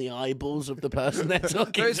eating the eyeballs of the person they're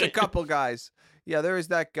talking to. There's a couple guys. Yeah, there is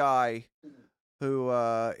that guy who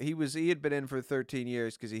he had been in for 13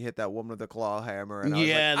 years because he hit that woman with a claw hammer. And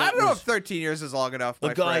I don't know if 13 years is long enough.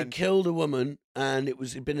 A guy killed a woman, and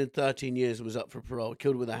he'd been in 13 years and was up for parole.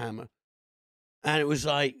 Killed her with a hammer, and it was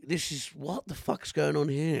like, this is what the fuck's going on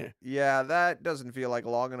here? Yeah, that doesn't feel like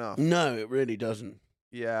long enough. No, it really doesn't.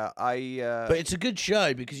 Yeah, But it's a good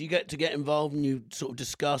show because you get to get involved and you sort of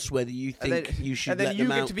discuss whether you think you should let them out. And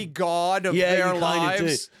then you get to be God of their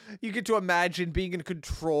lives. You get to imagine being in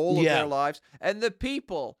control of their lives. And the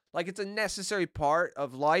people, like it's a necessary part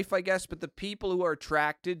of life, I guess, but the people who are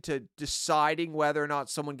attracted to deciding whether or not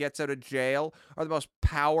someone gets out of jail are the most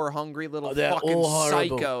power-hungry little fucking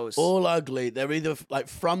psychos. All ugly. They're either like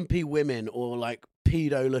frumpy women or like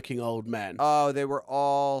pedo-looking old men. Oh, they were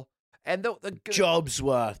all... And the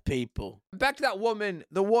Jobsworth people. Back to that woman,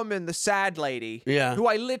 the sad lady, who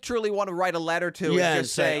I literally want to write a letter to and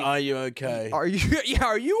just say, "Are you okay? Are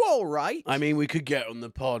you all right?" I mean, we could get on the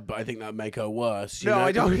pod, but I think that'd make her worse. No,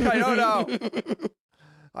 I don't know.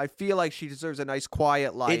 I feel like she deserves a nice,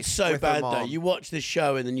 quiet life. It's so bad though. You watch this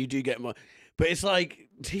show and then you do get more, but it's like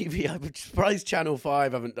TV. I'm surprised Channel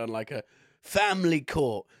 5 haven't done like a family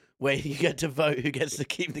court where you get to vote who gets to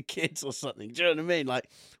keep the kids or something. Do you know what I mean? Like,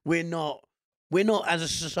 we're not as a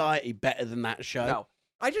society better than that show. No.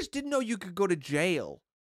 I just didn't know you could go to jail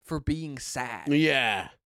for being sad. Yeah.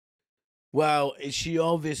 Well, she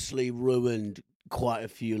obviously ruined quite a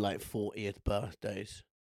few, like, 40th birthdays.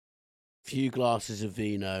 Few glasses of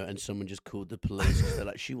vino, and someone just called the police. They're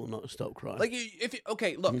like, she will not stop crying. Like,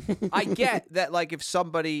 okay, look, I get that, like, if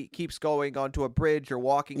somebody keeps going onto a bridge or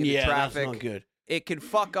walking into traffic, that's not good. It can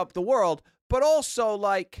fuck up the world, but also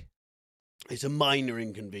like it's a minor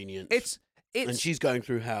inconvenience. It's and she's going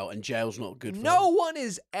through hell, and jail's not good for her. No one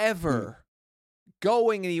is ever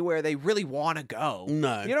going anywhere they really want to go.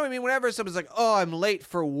 No. You know what I mean? Whenever someone's like, oh, I'm late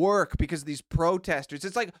for work because of these protesters,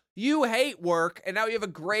 it's like, you hate work, and now you have a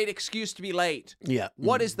great excuse to be late. Yeah.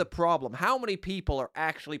 What is the problem? How many people are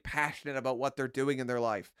actually passionate about what they're doing in their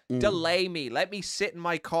life? Delay me. Let me sit in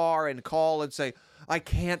my car and call and say, I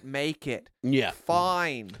can't make it. Yeah.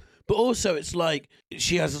 Fine. But also, it's like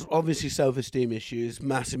she has obviously self-esteem issues,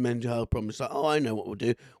 massive mental health problems. It's like, oh, I know what we'll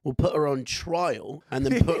do. We'll put her on trial and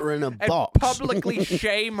then put her in a and box. publicly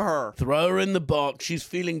shame her. Throw her in the box. She's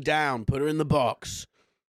feeling down. Put her in the box.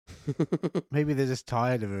 Maybe they're just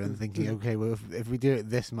tired of her and thinking, okay, well, if we do it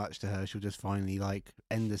this much to her, she'll just finally like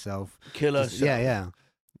end herself, Kill herself. Yeah.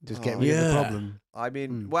 Just get rid of the problem. I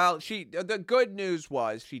mean, well, the good news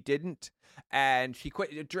was she didn't, and she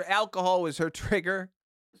quit. Alcohol was her trigger.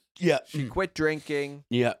 Yeah. She quit drinking.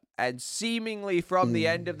 Yeah. And seemingly from the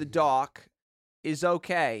end of the dock is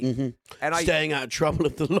okay. Mm-hmm. And staying out of trouble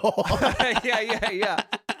of the law. yeah.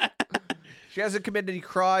 She hasn't committed any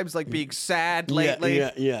crimes like being sad lately.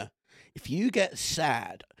 Yeah. If you get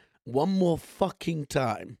sad one more fucking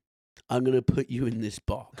time, I'm going to put you in this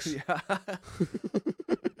box. Yeah.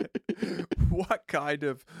 What kind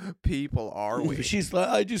of people are we? She's like,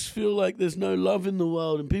 I just feel like there's no love in the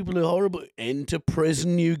world and people are horrible. Into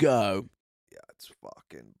prison you go. Yeah, it's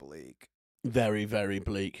fucking bleak. Very, very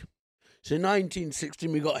bleak. So in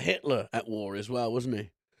 1916, we got Hitler at war as well, wasn't he?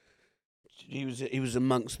 He was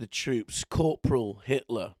amongst the troops. Corporal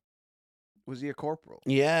Hitler. Was he a corporal?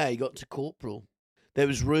 Yeah, he got to corporal. There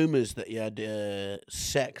was rumours that he had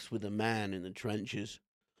sex with a man in the trenches.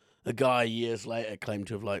 A guy years later claimed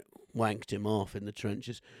to have like wanked him off in the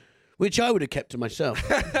trenches, which I would have kept to myself.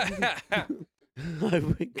 I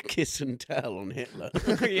would kiss and tell on Hitler.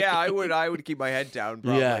 Yeah, I would keep my head down,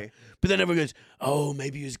 probably. Yeah. But then everyone goes, oh,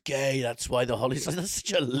 maybe he was gay. That's why the Hollies. That's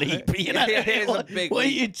such a leap. You know? It is a big what are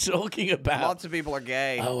leap. you talking about? Lots of people are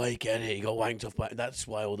gay. Oh, I get it. He got wanked off. That's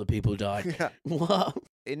why all the people died. Yeah. What?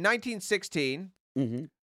 In 1916, Mm-hmm.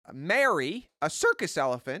 Mary, a circus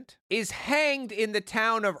elephant, is hanged in the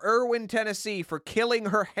town of Irwin, Tennessee for killing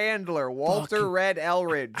her handler, Walter Fucking Red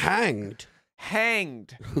Elridge. Hanged.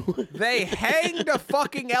 Hanged. They hanged a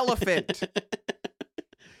fucking elephant.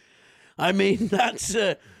 I mean, that's...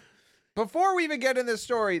 Before we even get in this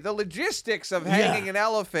story, the logistics of hanging an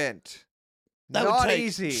elephant, that not would take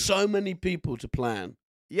easy. so many people to plan.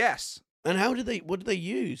 Yes. And what did they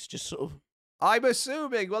use? Just sort of... I'm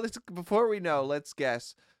assuming, well, before we know, let's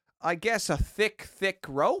guess. I guess a thick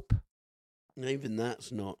rope? Even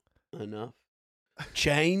that's not enough.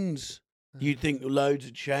 Chains? You'd think loads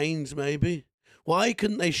of chains, maybe? Why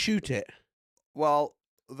couldn't they shoot it? Well,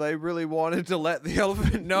 they really wanted to let the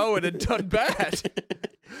elephant know it had done bad.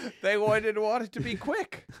 They wanted it to be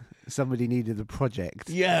quick. Somebody needed a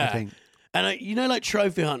project. Yeah. I think. And like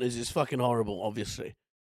trophy hunters is fucking horrible, obviously.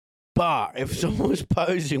 But if someone was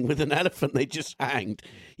posing with an elephant they just hanged,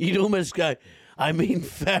 you'd almost go, I mean,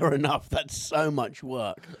 fair enough. That's so much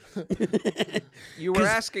work. You were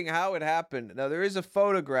asking how it happened. Now, there is a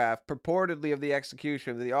photograph purportedly of the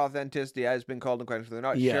execution. The authenticity has been called in question. They're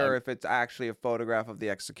not sure if it's actually a photograph of the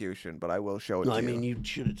execution, but I will show it to you. I mean, you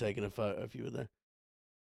should have taken a photo if you were there.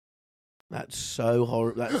 That's so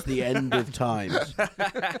horrible. That's the end of times.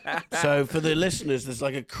 So for the listeners, there's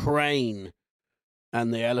like a crane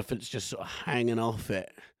and the elephant's just sort of hanging off it.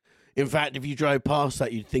 In fact, if you drove past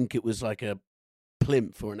that, you'd think it was like a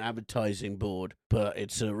plinth or an advertising board, but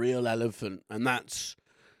it's a real elephant. And that's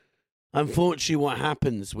unfortunately what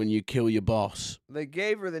happens when you kill your boss. They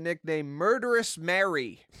gave her the nickname Murderous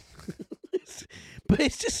Mary. But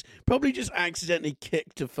it's just probably just accidentally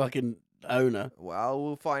kicked a fucking owner. Well,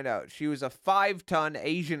 we'll find out. She was a 5-ton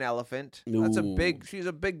Asian elephant. That's she's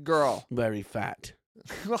a big girl. Very fat.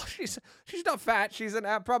 Well, she's not fat. She's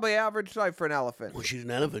probably average size for an elephant. Well, she's an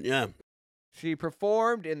elephant, yeah. She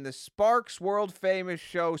performed in the Sparks world famous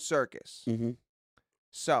show Circus. Mm-hmm.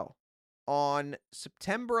 So, on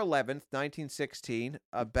September 11th, 1916,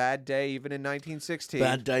 a bad day even in 1916.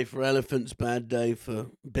 Bad day for elephants, bad day for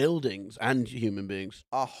buildings and human beings.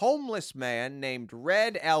 A homeless man named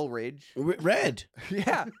Red Elridge. Red?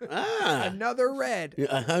 Yeah. Another Red.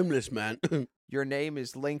 A homeless man. Your name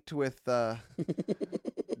is linked with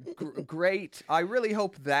great. I really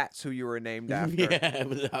hope that's who you were named after. Yeah, it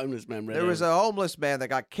was a homeless man. There was a homeless man that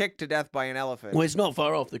got kicked to death by an elephant. Well, it's not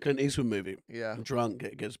far off the Clint Eastwood movie. Yeah.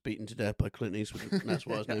 Drunk, gets beaten to death by Clint Eastwood. And that's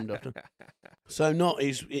what I was named after. So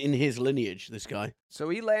he's in his lineage, this guy. So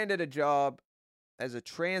he landed a job as a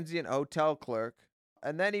transient hotel clerk,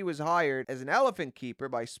 and then he was hired as an elephant keeper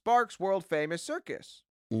by Sparks' world-famous circus.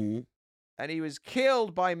 Mm-hmm. And he was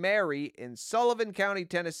killed by Mary in Sullivan County,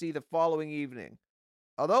 Tennessee, the following evening.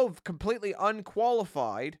 Although completely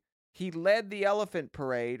unqualified, he led the elephant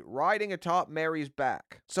parade, riding atop Mary's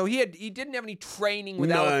back. So he didn't have any training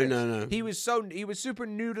with elephants. No. He was super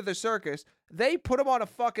new to the circus. They put him on a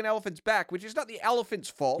fucking elephant's back, which is not the elephant's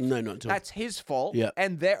fault. No, not at all. That's his fault. Yeah.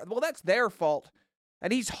 And that's their fault.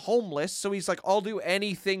 And he's homeless, so he's like, I'll do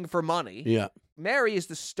anything for money. Yeah. Mary is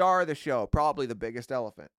the star of the show, probably the biggest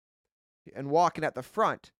elephant, and walking at the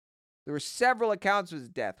front. There were several accounts of his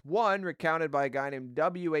death. One, recounted by a guy named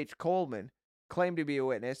W.H. Coleman, claimed to be a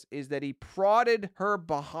witness, is that he prodded her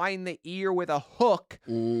behind the ear with a hook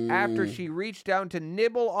after she reached down to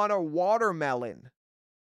nibble on a watermelon.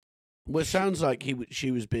 Well, it sounds like she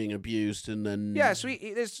was being abused, and then Yeah, so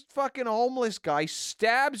this fucking homeless guy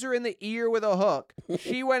stabs her in the ear with a hook.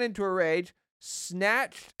 She went into a rage,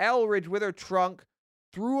 snatched Eldridge with her trunk,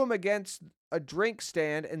 threw him against a drink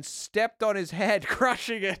stand, and stepped on his head,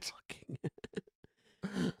 crushing it.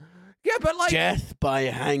 Yeah, but like death by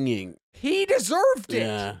hanging. He deserved it.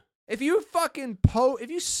 Yeah. If you fucking if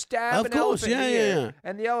you stab an elephant in the ear,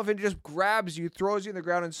 and the elephant just grabs you, throws you in the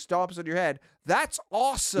ground, and stomps on your head, that's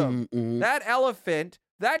awesome. That elephant,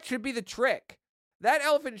 that should be the trick. That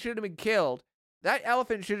elephant should have been killed. That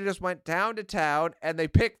elephant should have just went town to town, and they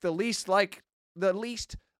picked the least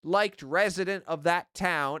liked resident of that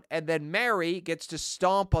town, and then Mary gets to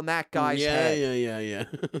stomp on that guy's head. Yeah.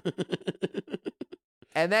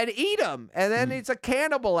 And then eat him. And then it's a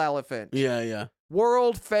cannibal elephant. Yeah.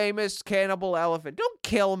 World famous cannibal elephant. Don't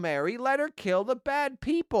kill Mary. Let her kill the bad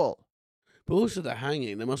people. But also the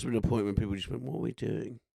hanging. There must have been a point when people just went, what are we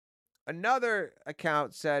doing? Another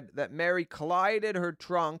account said that Mary collided her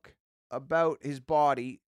trunk about his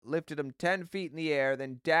body, lifted him 10 feet in the air,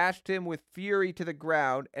 then dashed him with fury to the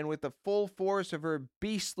ground, and with the full force of her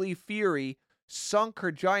beastly fury, sunk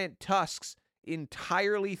her giant tusks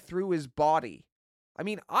entirely through his body. I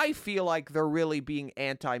mean, I feel like they're really being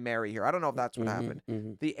anti-Mary here. I don't know if that's what happened.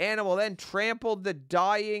 The animal then trampled the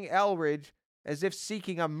dying Eldridge as if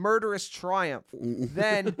seeking a murderous triumph.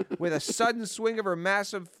 Then, with a sudden swing of her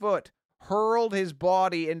massive foot, hurled his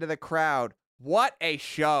body into the crowd. What a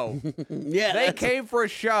show. Yeah, they came for a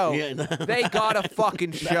show. Yeah, no. They got a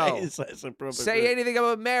fucking show. That's a proper Say anything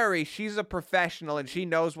about Mary, she's a professional and she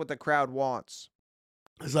knows what the crowd wants.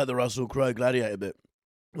 It's like the Russell Crowe Gladiator bit.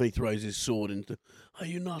 When he throws his sword into, are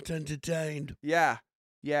you not entertained? Yeah.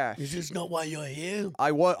 Is this not why you're here?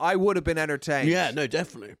 I would have been entertained. Yeah, no,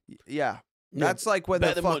 definitely. Yeah. That's like when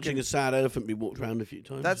better than watching a sad elephant be walked around a few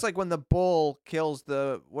times. That's like when the bull kills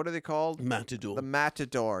the, what are they called? Matador. The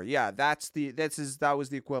matador. Yeah, that was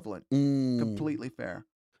the equivalent. Completely fair.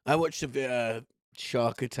 I watched a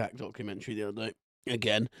shark attack documentary the other day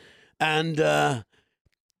again, and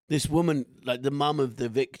this woman, like the mum of the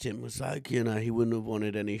victim, was like, he wouldn't have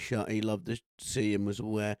wanted any shark. He loved the sea and was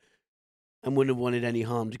aware, and wouldn't have wanted any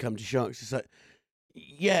harm to come to sharks. It's like,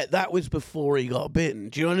 yeah, that was before he got bitten.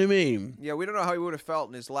 Do you know what I mean? Yeah, we don't know how he would have felt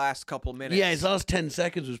in his last couple minutes. Yeah, his last 10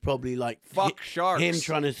 seconds was probably like fuck sharks. Him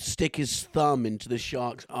trying to stick his thumb into the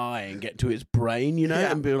shark's eye and get to its brain,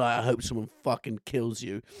 and be like, I hope someone fucking kills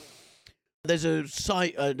you. There's a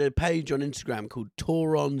site, a page on Instagram called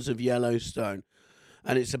Taurons of Yellowstone,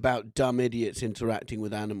 and it's about dumb idiots interacting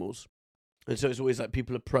with animals. And so it's always like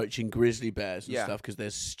people approaching grizzly bears and stuff because they're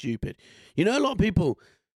stupid. A lot of people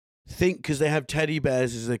think because they have teddy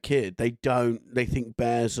bears as a kid, they think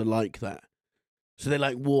bears are like that. So they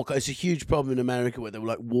like walk. It's a huge problem in America where they will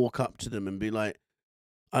like walk up to them and be like,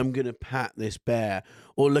 I'm going to pat this bear.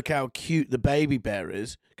 Or look how cute the baby bear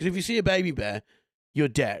is. Because if you see a baby bear, you're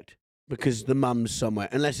dead because the mum's somewhere,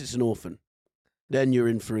 unless it's an orphan. Then you're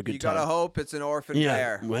in for a good time. You gotta hope it's an orphan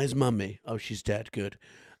bear. Where's mummy? Oh, she's dead. Good.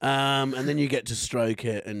 And then you get to stroke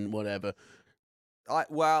it and whatever. I'm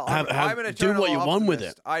an eternal do what you optimist. want with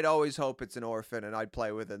it. I'd always hope it's an orphan and I'd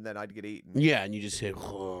play with it and then I'd get eaten. Yeah, and you just hear...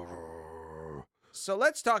 So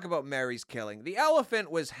let's talk about Mary's killing. The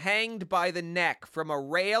elephant was hanged by the neck from a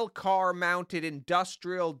rail car mounted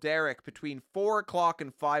industrial derrick between 4 o'clock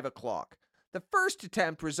and 5 o'clock. The first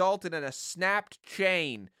attempt resulted in a snapped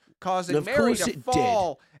chain, causing Mary to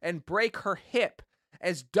fall and break her hip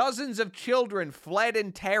as dozens of children fled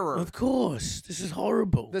in terror. Of course. This is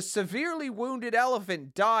horrible. The severely wounded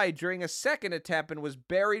elephant died during a second attempt and was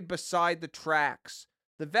buried beside the tracks.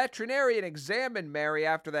 The veterinarian examined Mary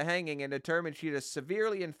after the hanging and determined she had a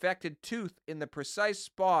severely infected tooth in the precise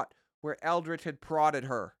spot where Eldridge had prodded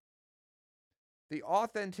her. The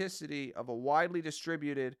authenticity of a widely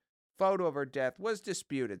distributed photo of her death was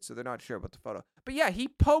disputed, so they're not sure about the photo. But yeah, he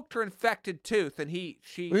poked her infected tooth and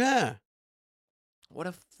she... Yeah. What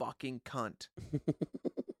a fucking cunt.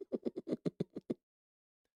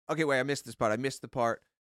 Okay, wait, I missed this part. I missed the part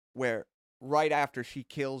where right after she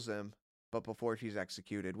kills him, but before she's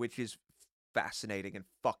executed, which is fascinating and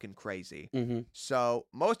fucking crazy. Mm-hmm. So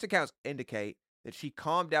most accounts indicate that she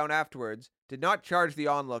calmed down afterwards, did not charge the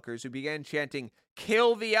onlookers, who began chanting,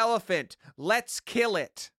 "Kill the elephant! Let's kill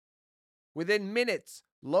it!" Within minutes,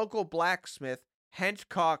 local blacksmith Hench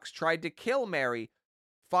Cox tried to kill Mary,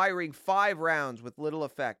 firing 5 rounds with little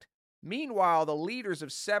effect. Meanwhile, the leaders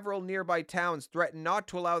of several nearby towns threatened not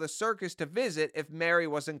to allow the circus to visit if Mary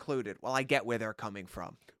was included. Well, I get where they're coming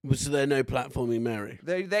from. So they're no platforming Mary.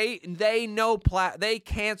 They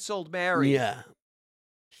canceled Mary. Yeah.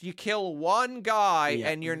 You kill one guy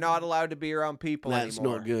and you're not allowed to be around people anymore.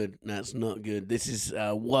 That's not good. This is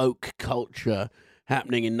woke culture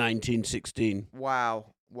happening in 1916.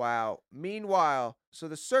 Wow. Meanwhile, so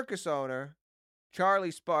the circus owner,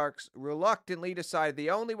 Charlie Sparks, reluctantly decided the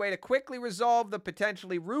only way to quickly resolve the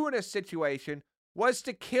potentially ruinous situation was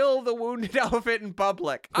to kill the wounded elephant in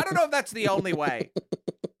public. I don't know if that's the only way.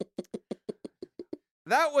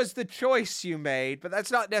 That was the choice you made, but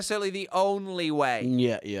that's not necessarily the only way.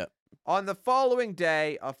 Yeah. On the following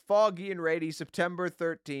day, a foggy and rainy September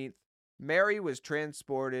 13th, Mary was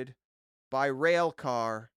transported by rail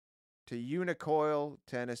car to Unicoi,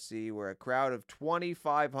 Tennessee, where a crowd of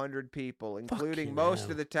 2,500 people, including most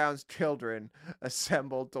of the town's children,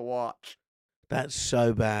 assembled to watch. That's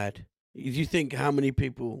so bad. Do you think how many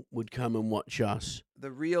people would come and watch us?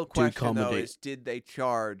 The real question, though, is did they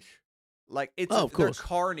charge? Like, they're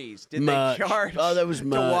carnies. Did merch. They charge there was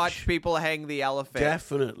merch. to watch people hang the elephant?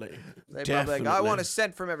 Definitely. They're probably like, I want a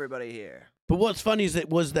cent from everybody here. But what's funny is it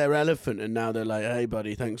was their elephant, and now they're like, hey,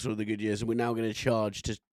 buddy, thanks for all the good years, and we're now going to charge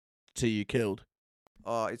to see you killed.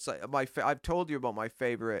 It's like I've told you about my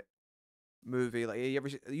favorite movie. Like,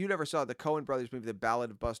 you never saw the Coen Brothers movie, The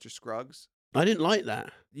Ballad of Buster Scruggs? I didn't like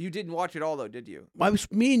that. You didn't watch it all, though, did you?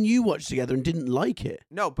 Me and you watched together and didn't like it.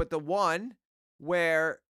 No, but the one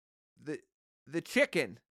where the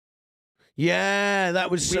chicken. Yeah, that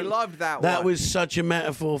was. We loved that one. That was such a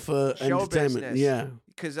metaphor for show entertainment. Business. Yeah,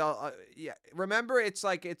 because remember, it's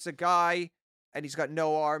a guy and he's got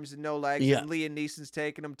no arms and no legs. Yeah. And Liam Neeson's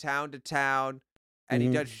taking him town to town, and he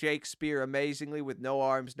does Shakespeare amazingly with no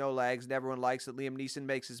arms, no legs, and everyone likes it. Liam Neeson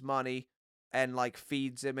makes his money and like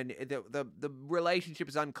feeds him, and the relationship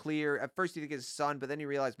is unclear. At first, you think it's his son, but then you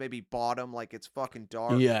realize maybe he bought him. Like, it's fucking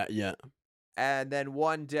dark. Yeah. And then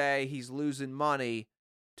one day he's losing money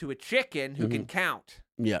to a chicken who can count.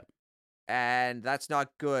 Yeah. And that's not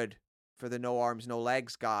good for the no arms, no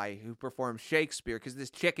legs guy who performs Shakespeare, because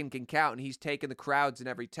this chicken can count and he's taking the crowds in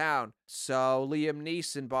every town. So Liam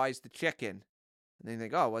Neeson buys the chicken. And they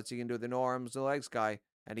think, oh, what's he going to do with the no arms, no legs guy?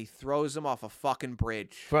 And he throws him off a fucking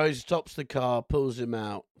bridge. Stops the car, pulls him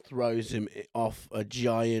out, throws him off a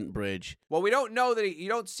giant bridge. Well, we don't know that you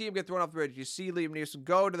don't see him get thrown off the bridge. You see Liam Neeson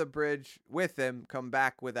go to the bridge with him, come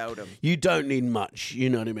back without him. You don't need much,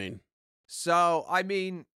 you know what I mean? So, I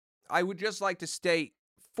mean, I would just like to state,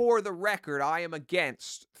 for the record, I am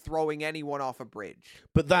against throwing anyone off a bridge.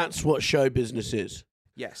 But that's what show business is.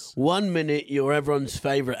 Yes. 1 minute, you're everyone's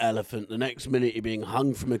favorite elephant. The next minute, you're being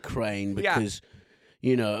hung from a crane because... Yeah.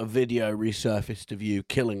 You know, a video resurfaced of you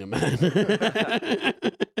killing a man.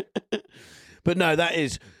 But no,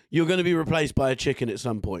 you're going to be replaced by a chicken at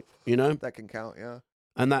some point, you know? That can count, yeah.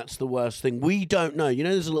 And that's the worst thing. We don't know. You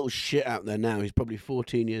know, there's a little shit out there now. He's probably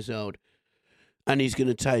 14 years old. And he's going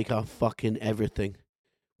to take our fucking everything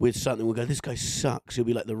with something. We'll go, this guy sucks. He'll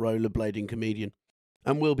be like the rollerblading comedian.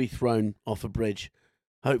 And we'll be thrown off a bridge.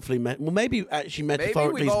 Hopefully, maybe actually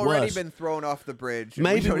metaphorically, maybe we've already worse. been thrown off the bridge.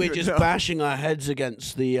 Maybe we're just bashing our heads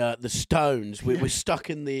against the stones. We're stuck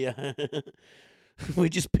in the. We're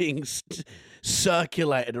just being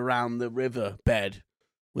circulated around the river bed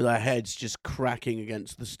with our heads just cracking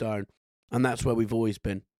against the stone, and that's where we've always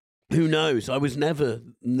been. Who knows? I was never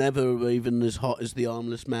even as hot as the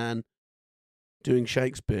armless man doing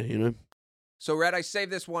Shakespeare. You know. So, Red, I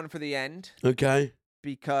saved this one for the end. Okay.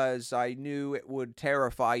 Because I knew it would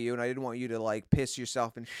terrify you, and I didn't want you to, like, piss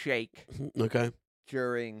yourself and shake. Okay.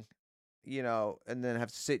 During, and then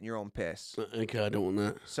have to sit in your own piss. Okay, I don't want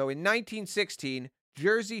that. So in 1916,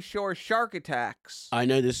 Jersey Shore shark attacks. I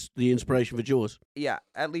know the inspiration for Jaws. Yeah,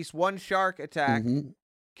 at least one shark attack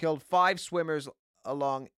killed 5 swimmers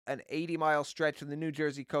along an 80-mile stretch of the New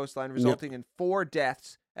Jersey coastline, resulting in 4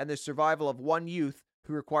 deaths and the survival of 1 youth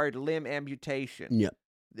who required limb amputation. Yep.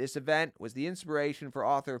 This event was the inspiration for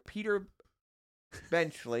author Peter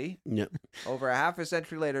Benchley, over a half a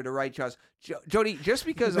century later, to write Jaws. Jody, just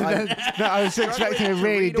because I was expecting a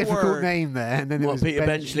really difficult name there, and then Peter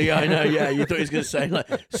Benchley. I know, yeah. You thought he was going to say like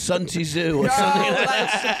Sun Tzu or something like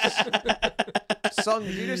that.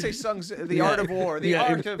 Did you just say Sung? The Art of War. The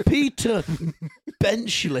Art of Peter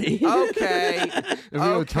Benchley. Okay.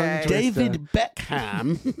 David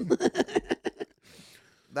Beckham.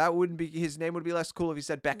 That wouldn't be, his name would be less cool if he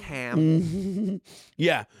said Beckham.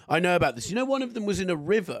 Yeah, I know about this. You know, one of them was in a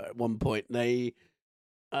river at one point. They,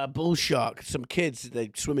 bull shark, some kids, they're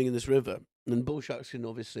swimming in this river. And bull sharks can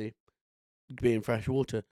obviously be in fresh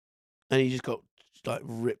water. And he just got like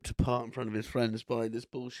ripped apart in front of his friends by this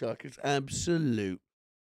bull shark. It's absolute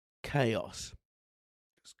chaos.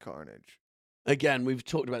 It's carnage. Again, we've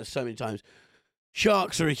talked about this so many times.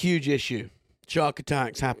 Sharks are a huge issue. Shark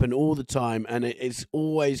attacks happen all the time, and it's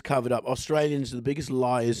always covered up. Australians are the biggest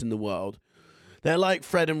liars in the world. They're like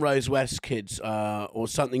Fred and Rose West kids or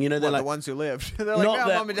something. You know, they're like the ones who lived. They're like, oh,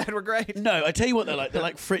 Mum and Dad were great. No, I tell you what they're like. They're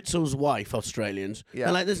like Fritzl's wife, Australians. Yeah.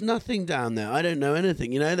 They're like, there's nothing down there. I don't know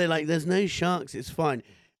anything. You know, they're like, there's no sharks. It's fine.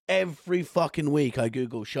 Every fucking week I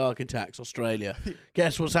Google shark attacks Australia.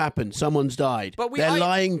 Guess what's happened? Someone's died. But they're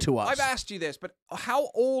lying to us. I've asked you this, but how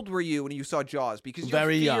old were you when you saw Jaws? Because your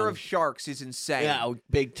Very fear young. of sharks is insane. Yeah,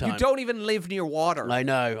 big time. You don't even live near water. I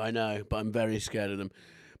know, but I'm very scared of them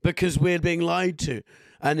because we're being lied to,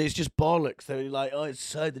 and it's just bollocks. They're like, oh, it's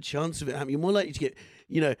so the chance of it happening. You're more likely to get,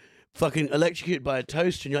 fucking electrocuted by a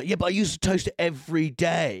toaster, and you're like, yeah, but I use a toaster every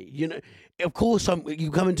day. Of course, you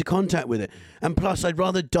come into contact with it, and plus, I'd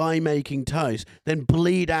rather die making toast than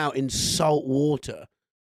bleed out in salt water,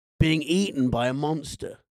 being eaten by a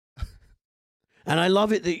monster. And I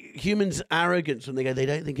love it that humans' arrogance when they go, they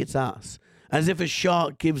don't think it's us. As if a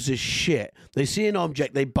shark gives a shit. They see an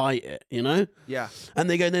object, they bite it, Yeah. And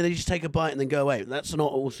they go, no, they just take a bite and then go away. That's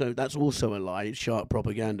also a lie. It's shark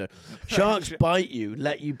propaganda. Sharks bite you,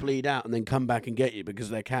 let you bleed out, and then come back and get you because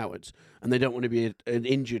they're cowards and they don't want to be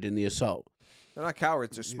injured in the assault. They're not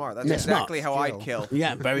cowards, they're smart. That's They're exactly smart. how I'd kill.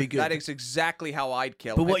 Yeah, very good. That is exactly how I'd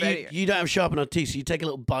kill. But what you don't have sharpened teeth, so you take a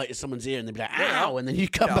little bite of someone's ear and they'd be like, ow, and then you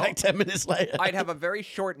come back 10 minutes later. I'd have a very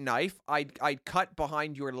short knife. I'd cut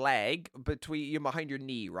behind your leg, behind your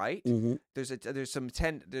knee, right? Mm-hmm.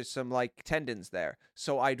 There's some like tendons there.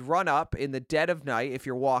 So I'd run up in the dead of night if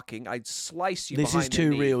you're walking. I'd slice you. This behind is too the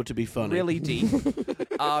knee, real to be funny. really deep.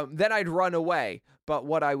 Then I'd run away. But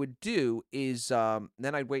what I would do is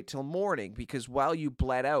then I'd wait till morning because while you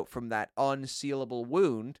bled out from that unsealable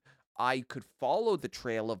wound, I could follow the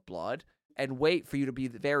trail of blood and wait for you to be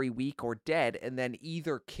very weak or dead, and then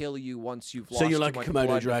either kill you once you've lost you're like too much a Komodo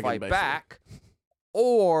blood dragon, to fight basically. back,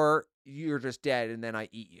 or you're just dead and then I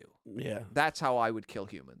eat you. Yeah. That's how I would kill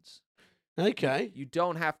humans. Okay. You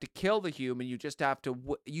don't have to kill the human. You just have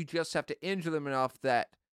to injure them enough that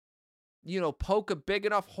poke a big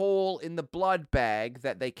enough hole in the blood bag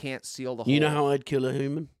that they can't seal the hole. You know how I'd kill a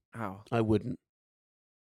human? How? I wouldn't.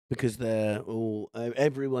 Because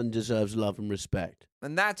everyone deserves love and respect.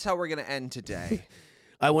 And that's how we're going to end today.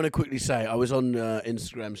 I want to quickly say, I was on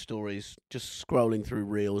Instagram stories, just scrolling through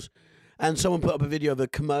reels, and someone put up a video of a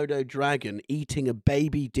Komodo dragon eating a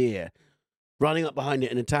baby deer, running up behind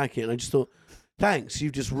it and attacking it, and I just thought, thanks,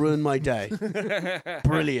 you've just ruined my day.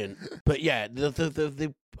 Brilliant. But yeah,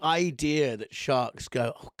 the idea that sharks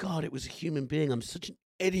go, oh God, it was a human being. I'm such an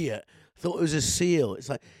idiot. I thought it was a seal. It's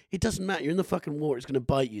like, it doesn't matter. You're in the fucking water. It's going to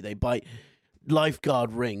bite you. They bite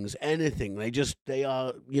lifeguard rings, anything. They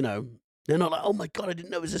are, they're not like, oh my God, I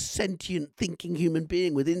didn't know it was a sentient thinking human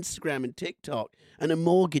being with Instagram and TikTok and a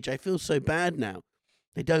mortgage. I feel so bad now.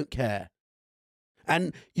 They don't care.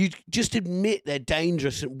 And you just admit they're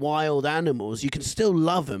dangerous and wild animals. You can still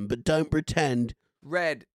love them, but don't pretend.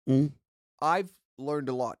 Red, I've learned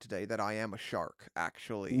a lot today that I am a shark,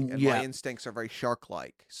 actually. And my instincts are very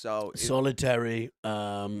shark-like. Solitary,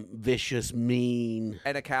 vicious, mean.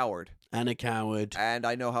 And a coward. And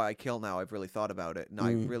I know how I kill now. I've really thought about it. And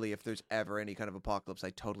I really, if there's ever any kind of apocalypse,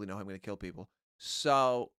 I totally know how I'm going to kill people.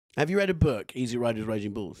 So. Have you read a book, Easy Riders,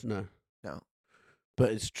 Raging Bulls? No.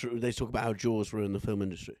 But it's true. They talk about how Jaws ruined the film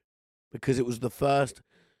industry because it was the first.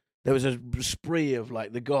 There was a spree of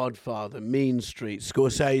like The Godfather, Mean Streets,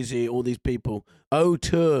 Scorsese, all these people,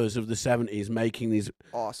 auteurs of the 70s making these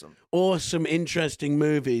awesome, interesting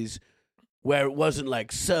movies where it wasn't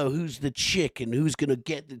like, so who's the chick and who's going to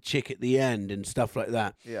get the chick at the end and stuff like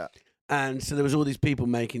that. Yeah. And so there was all these people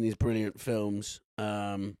making these brilliant films.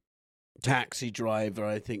 Taxi Driver,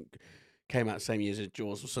 I think, came out the same year as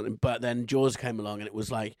Jaws or something, but then Jaws came along and it was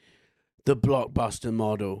like the blockbuster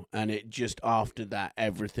model, and it just after that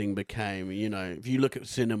everything became, if you look at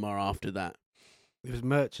cinema after that, it was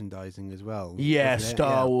merchandising as well. Yeah,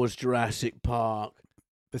 Star Wars, Jurassic Park.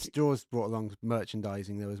 The Jaws brought along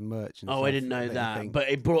merchandising. There was merch. Oh, I didn't know that, but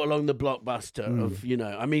it brought along the blockbuster of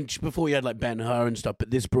I mean, before you had like Ben-Hur and stuff,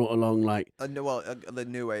 but this brought along like the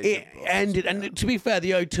new age. It ended, and to be fair,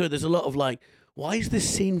 the O2, there's a lot of like, why is this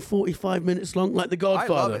scene 45 minutes long? Like The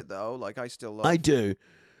Godfather. I love it, though. Like, I still love it. I do.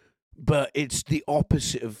 But it's the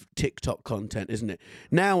opposite of TikTok content, isn't it?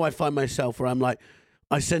 Now I find myself where I'm like,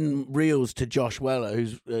 I send reels to Josh Weller,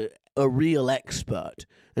 who's a real expert.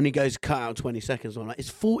 And he goes, cut out 20 seconds. I'm like, it's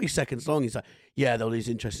 40 seconds long. He's like, yeah, they'll lose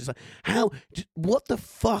interest. It's like, what the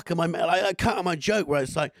fuck am I cut out my joke where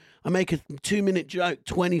it's like, I make a 2-minute joke,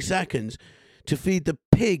 20 seconds to feed the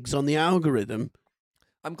pigs on the algorithm.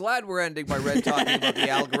 I'm glad we're ending by Red talking about the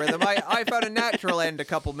algorithm. I found a natural end a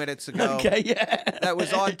couple minutes ago. Okay, yeah. That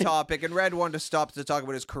was on topic, and Red wanted to stop to talk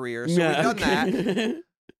about his career, so we've done that.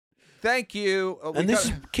 Thank you.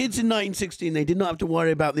 Kids in 1916, they did not have to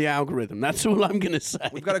worry about the algorithm. That's all I'm going to say.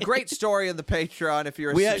 We've got a great story on the Patreon if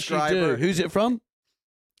you're a subscriber. We actually do. Who's it from?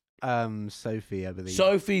 Sophie, I believe.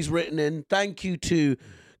 Sophie's written in. Thank you to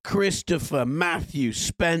Christopher, Matthew,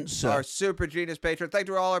 Spencer. Our super genius patron. Thank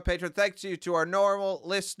you to all our patrons. Thanks you to our normal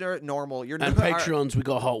listener. And Patreons, we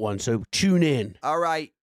got a hot one, so tune in. All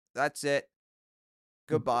right. That's it.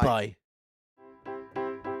 Goodbye. Bye.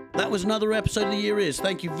 That was another episode of The Year Is.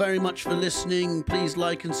 Thank you very much for listening. Please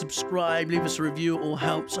like and subscribe. Leave us a review. It all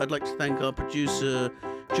helps. I'd like to thank our producer,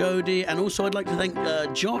 Jody. And also I'd like to thank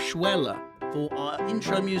Josh Weller for our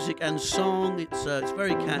intro music and song. It's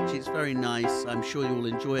very catchy. It's very nice. I'm sure you'll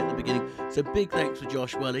enjoy it at the beginning. So big thanks for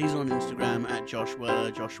Josh Weller. He's on Instagram at Josh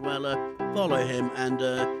Weller. Josh Weller. Follow him and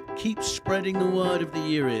keep spreading the word of The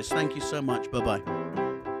Year Is. Thank you so much. Bye-bye.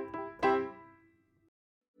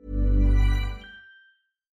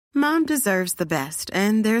 Mom deserves the best,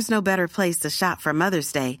 and there's no better place to shop for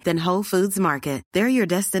Mother's Day than Whole Foods Market. They're your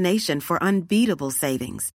destination for unbeatable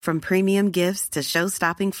savings, from premium gifts to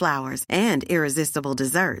show-stopping flowers and irresistible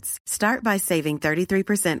desserts. Start by saving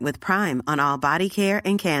 33% with Prime on all body care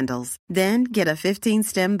and candles. Then get a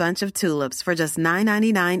 15-stem bunch of tulips for just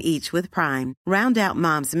 $9.99 each with Prime. Round out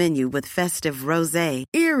Mom's menu with festive rosé,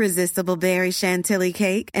 irresistible berry chantilly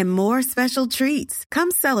cake, and more special treats.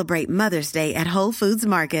 Come celebrate Mother's Day at Whole Foods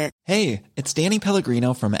Market. Hey, it's Danny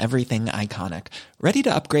Pellegrino from Everything Iconic. Ready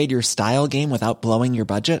to upgrade your style game without blowing your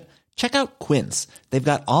budget? Check out Quince. They've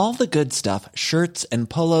got all the good stuff, shirts and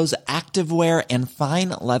polos, activewear, and fine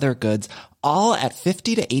leather goods, all at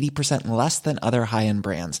 50 to 80% less than other high-end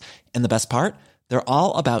brands. And the best part? They're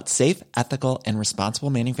all about safe, ethical, and responsible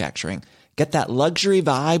manufacturing. Get that luxury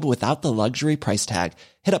vibe without the luxury price tag.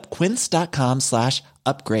 Hit up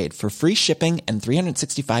quince.com/upgrade for free shipping and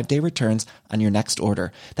 365-day returns on your next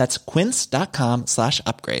order. That's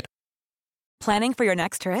quince.com/upgrade. Planning for your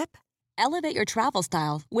next trip? Elevate your travel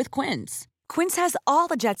style with Quince. Quince has all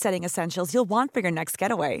the jet-setting essentials you'll want for your next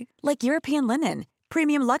getaway, like European linen,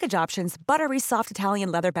 premium luggage options, buttery soft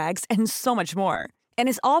Italian leather bags, and so much more. And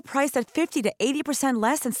is all priced at 50 to 80%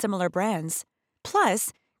 less than similar brands.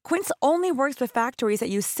 Plus, Quince only works with factories that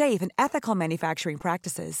use safe and ethical manufacturing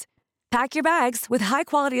practices. Pack your bags with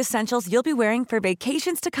high-quality essentials you'll be wearing for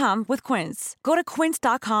vacations to come with Quince. Go to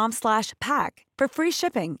quince.com/pack for free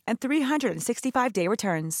shipping and 365-day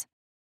returns.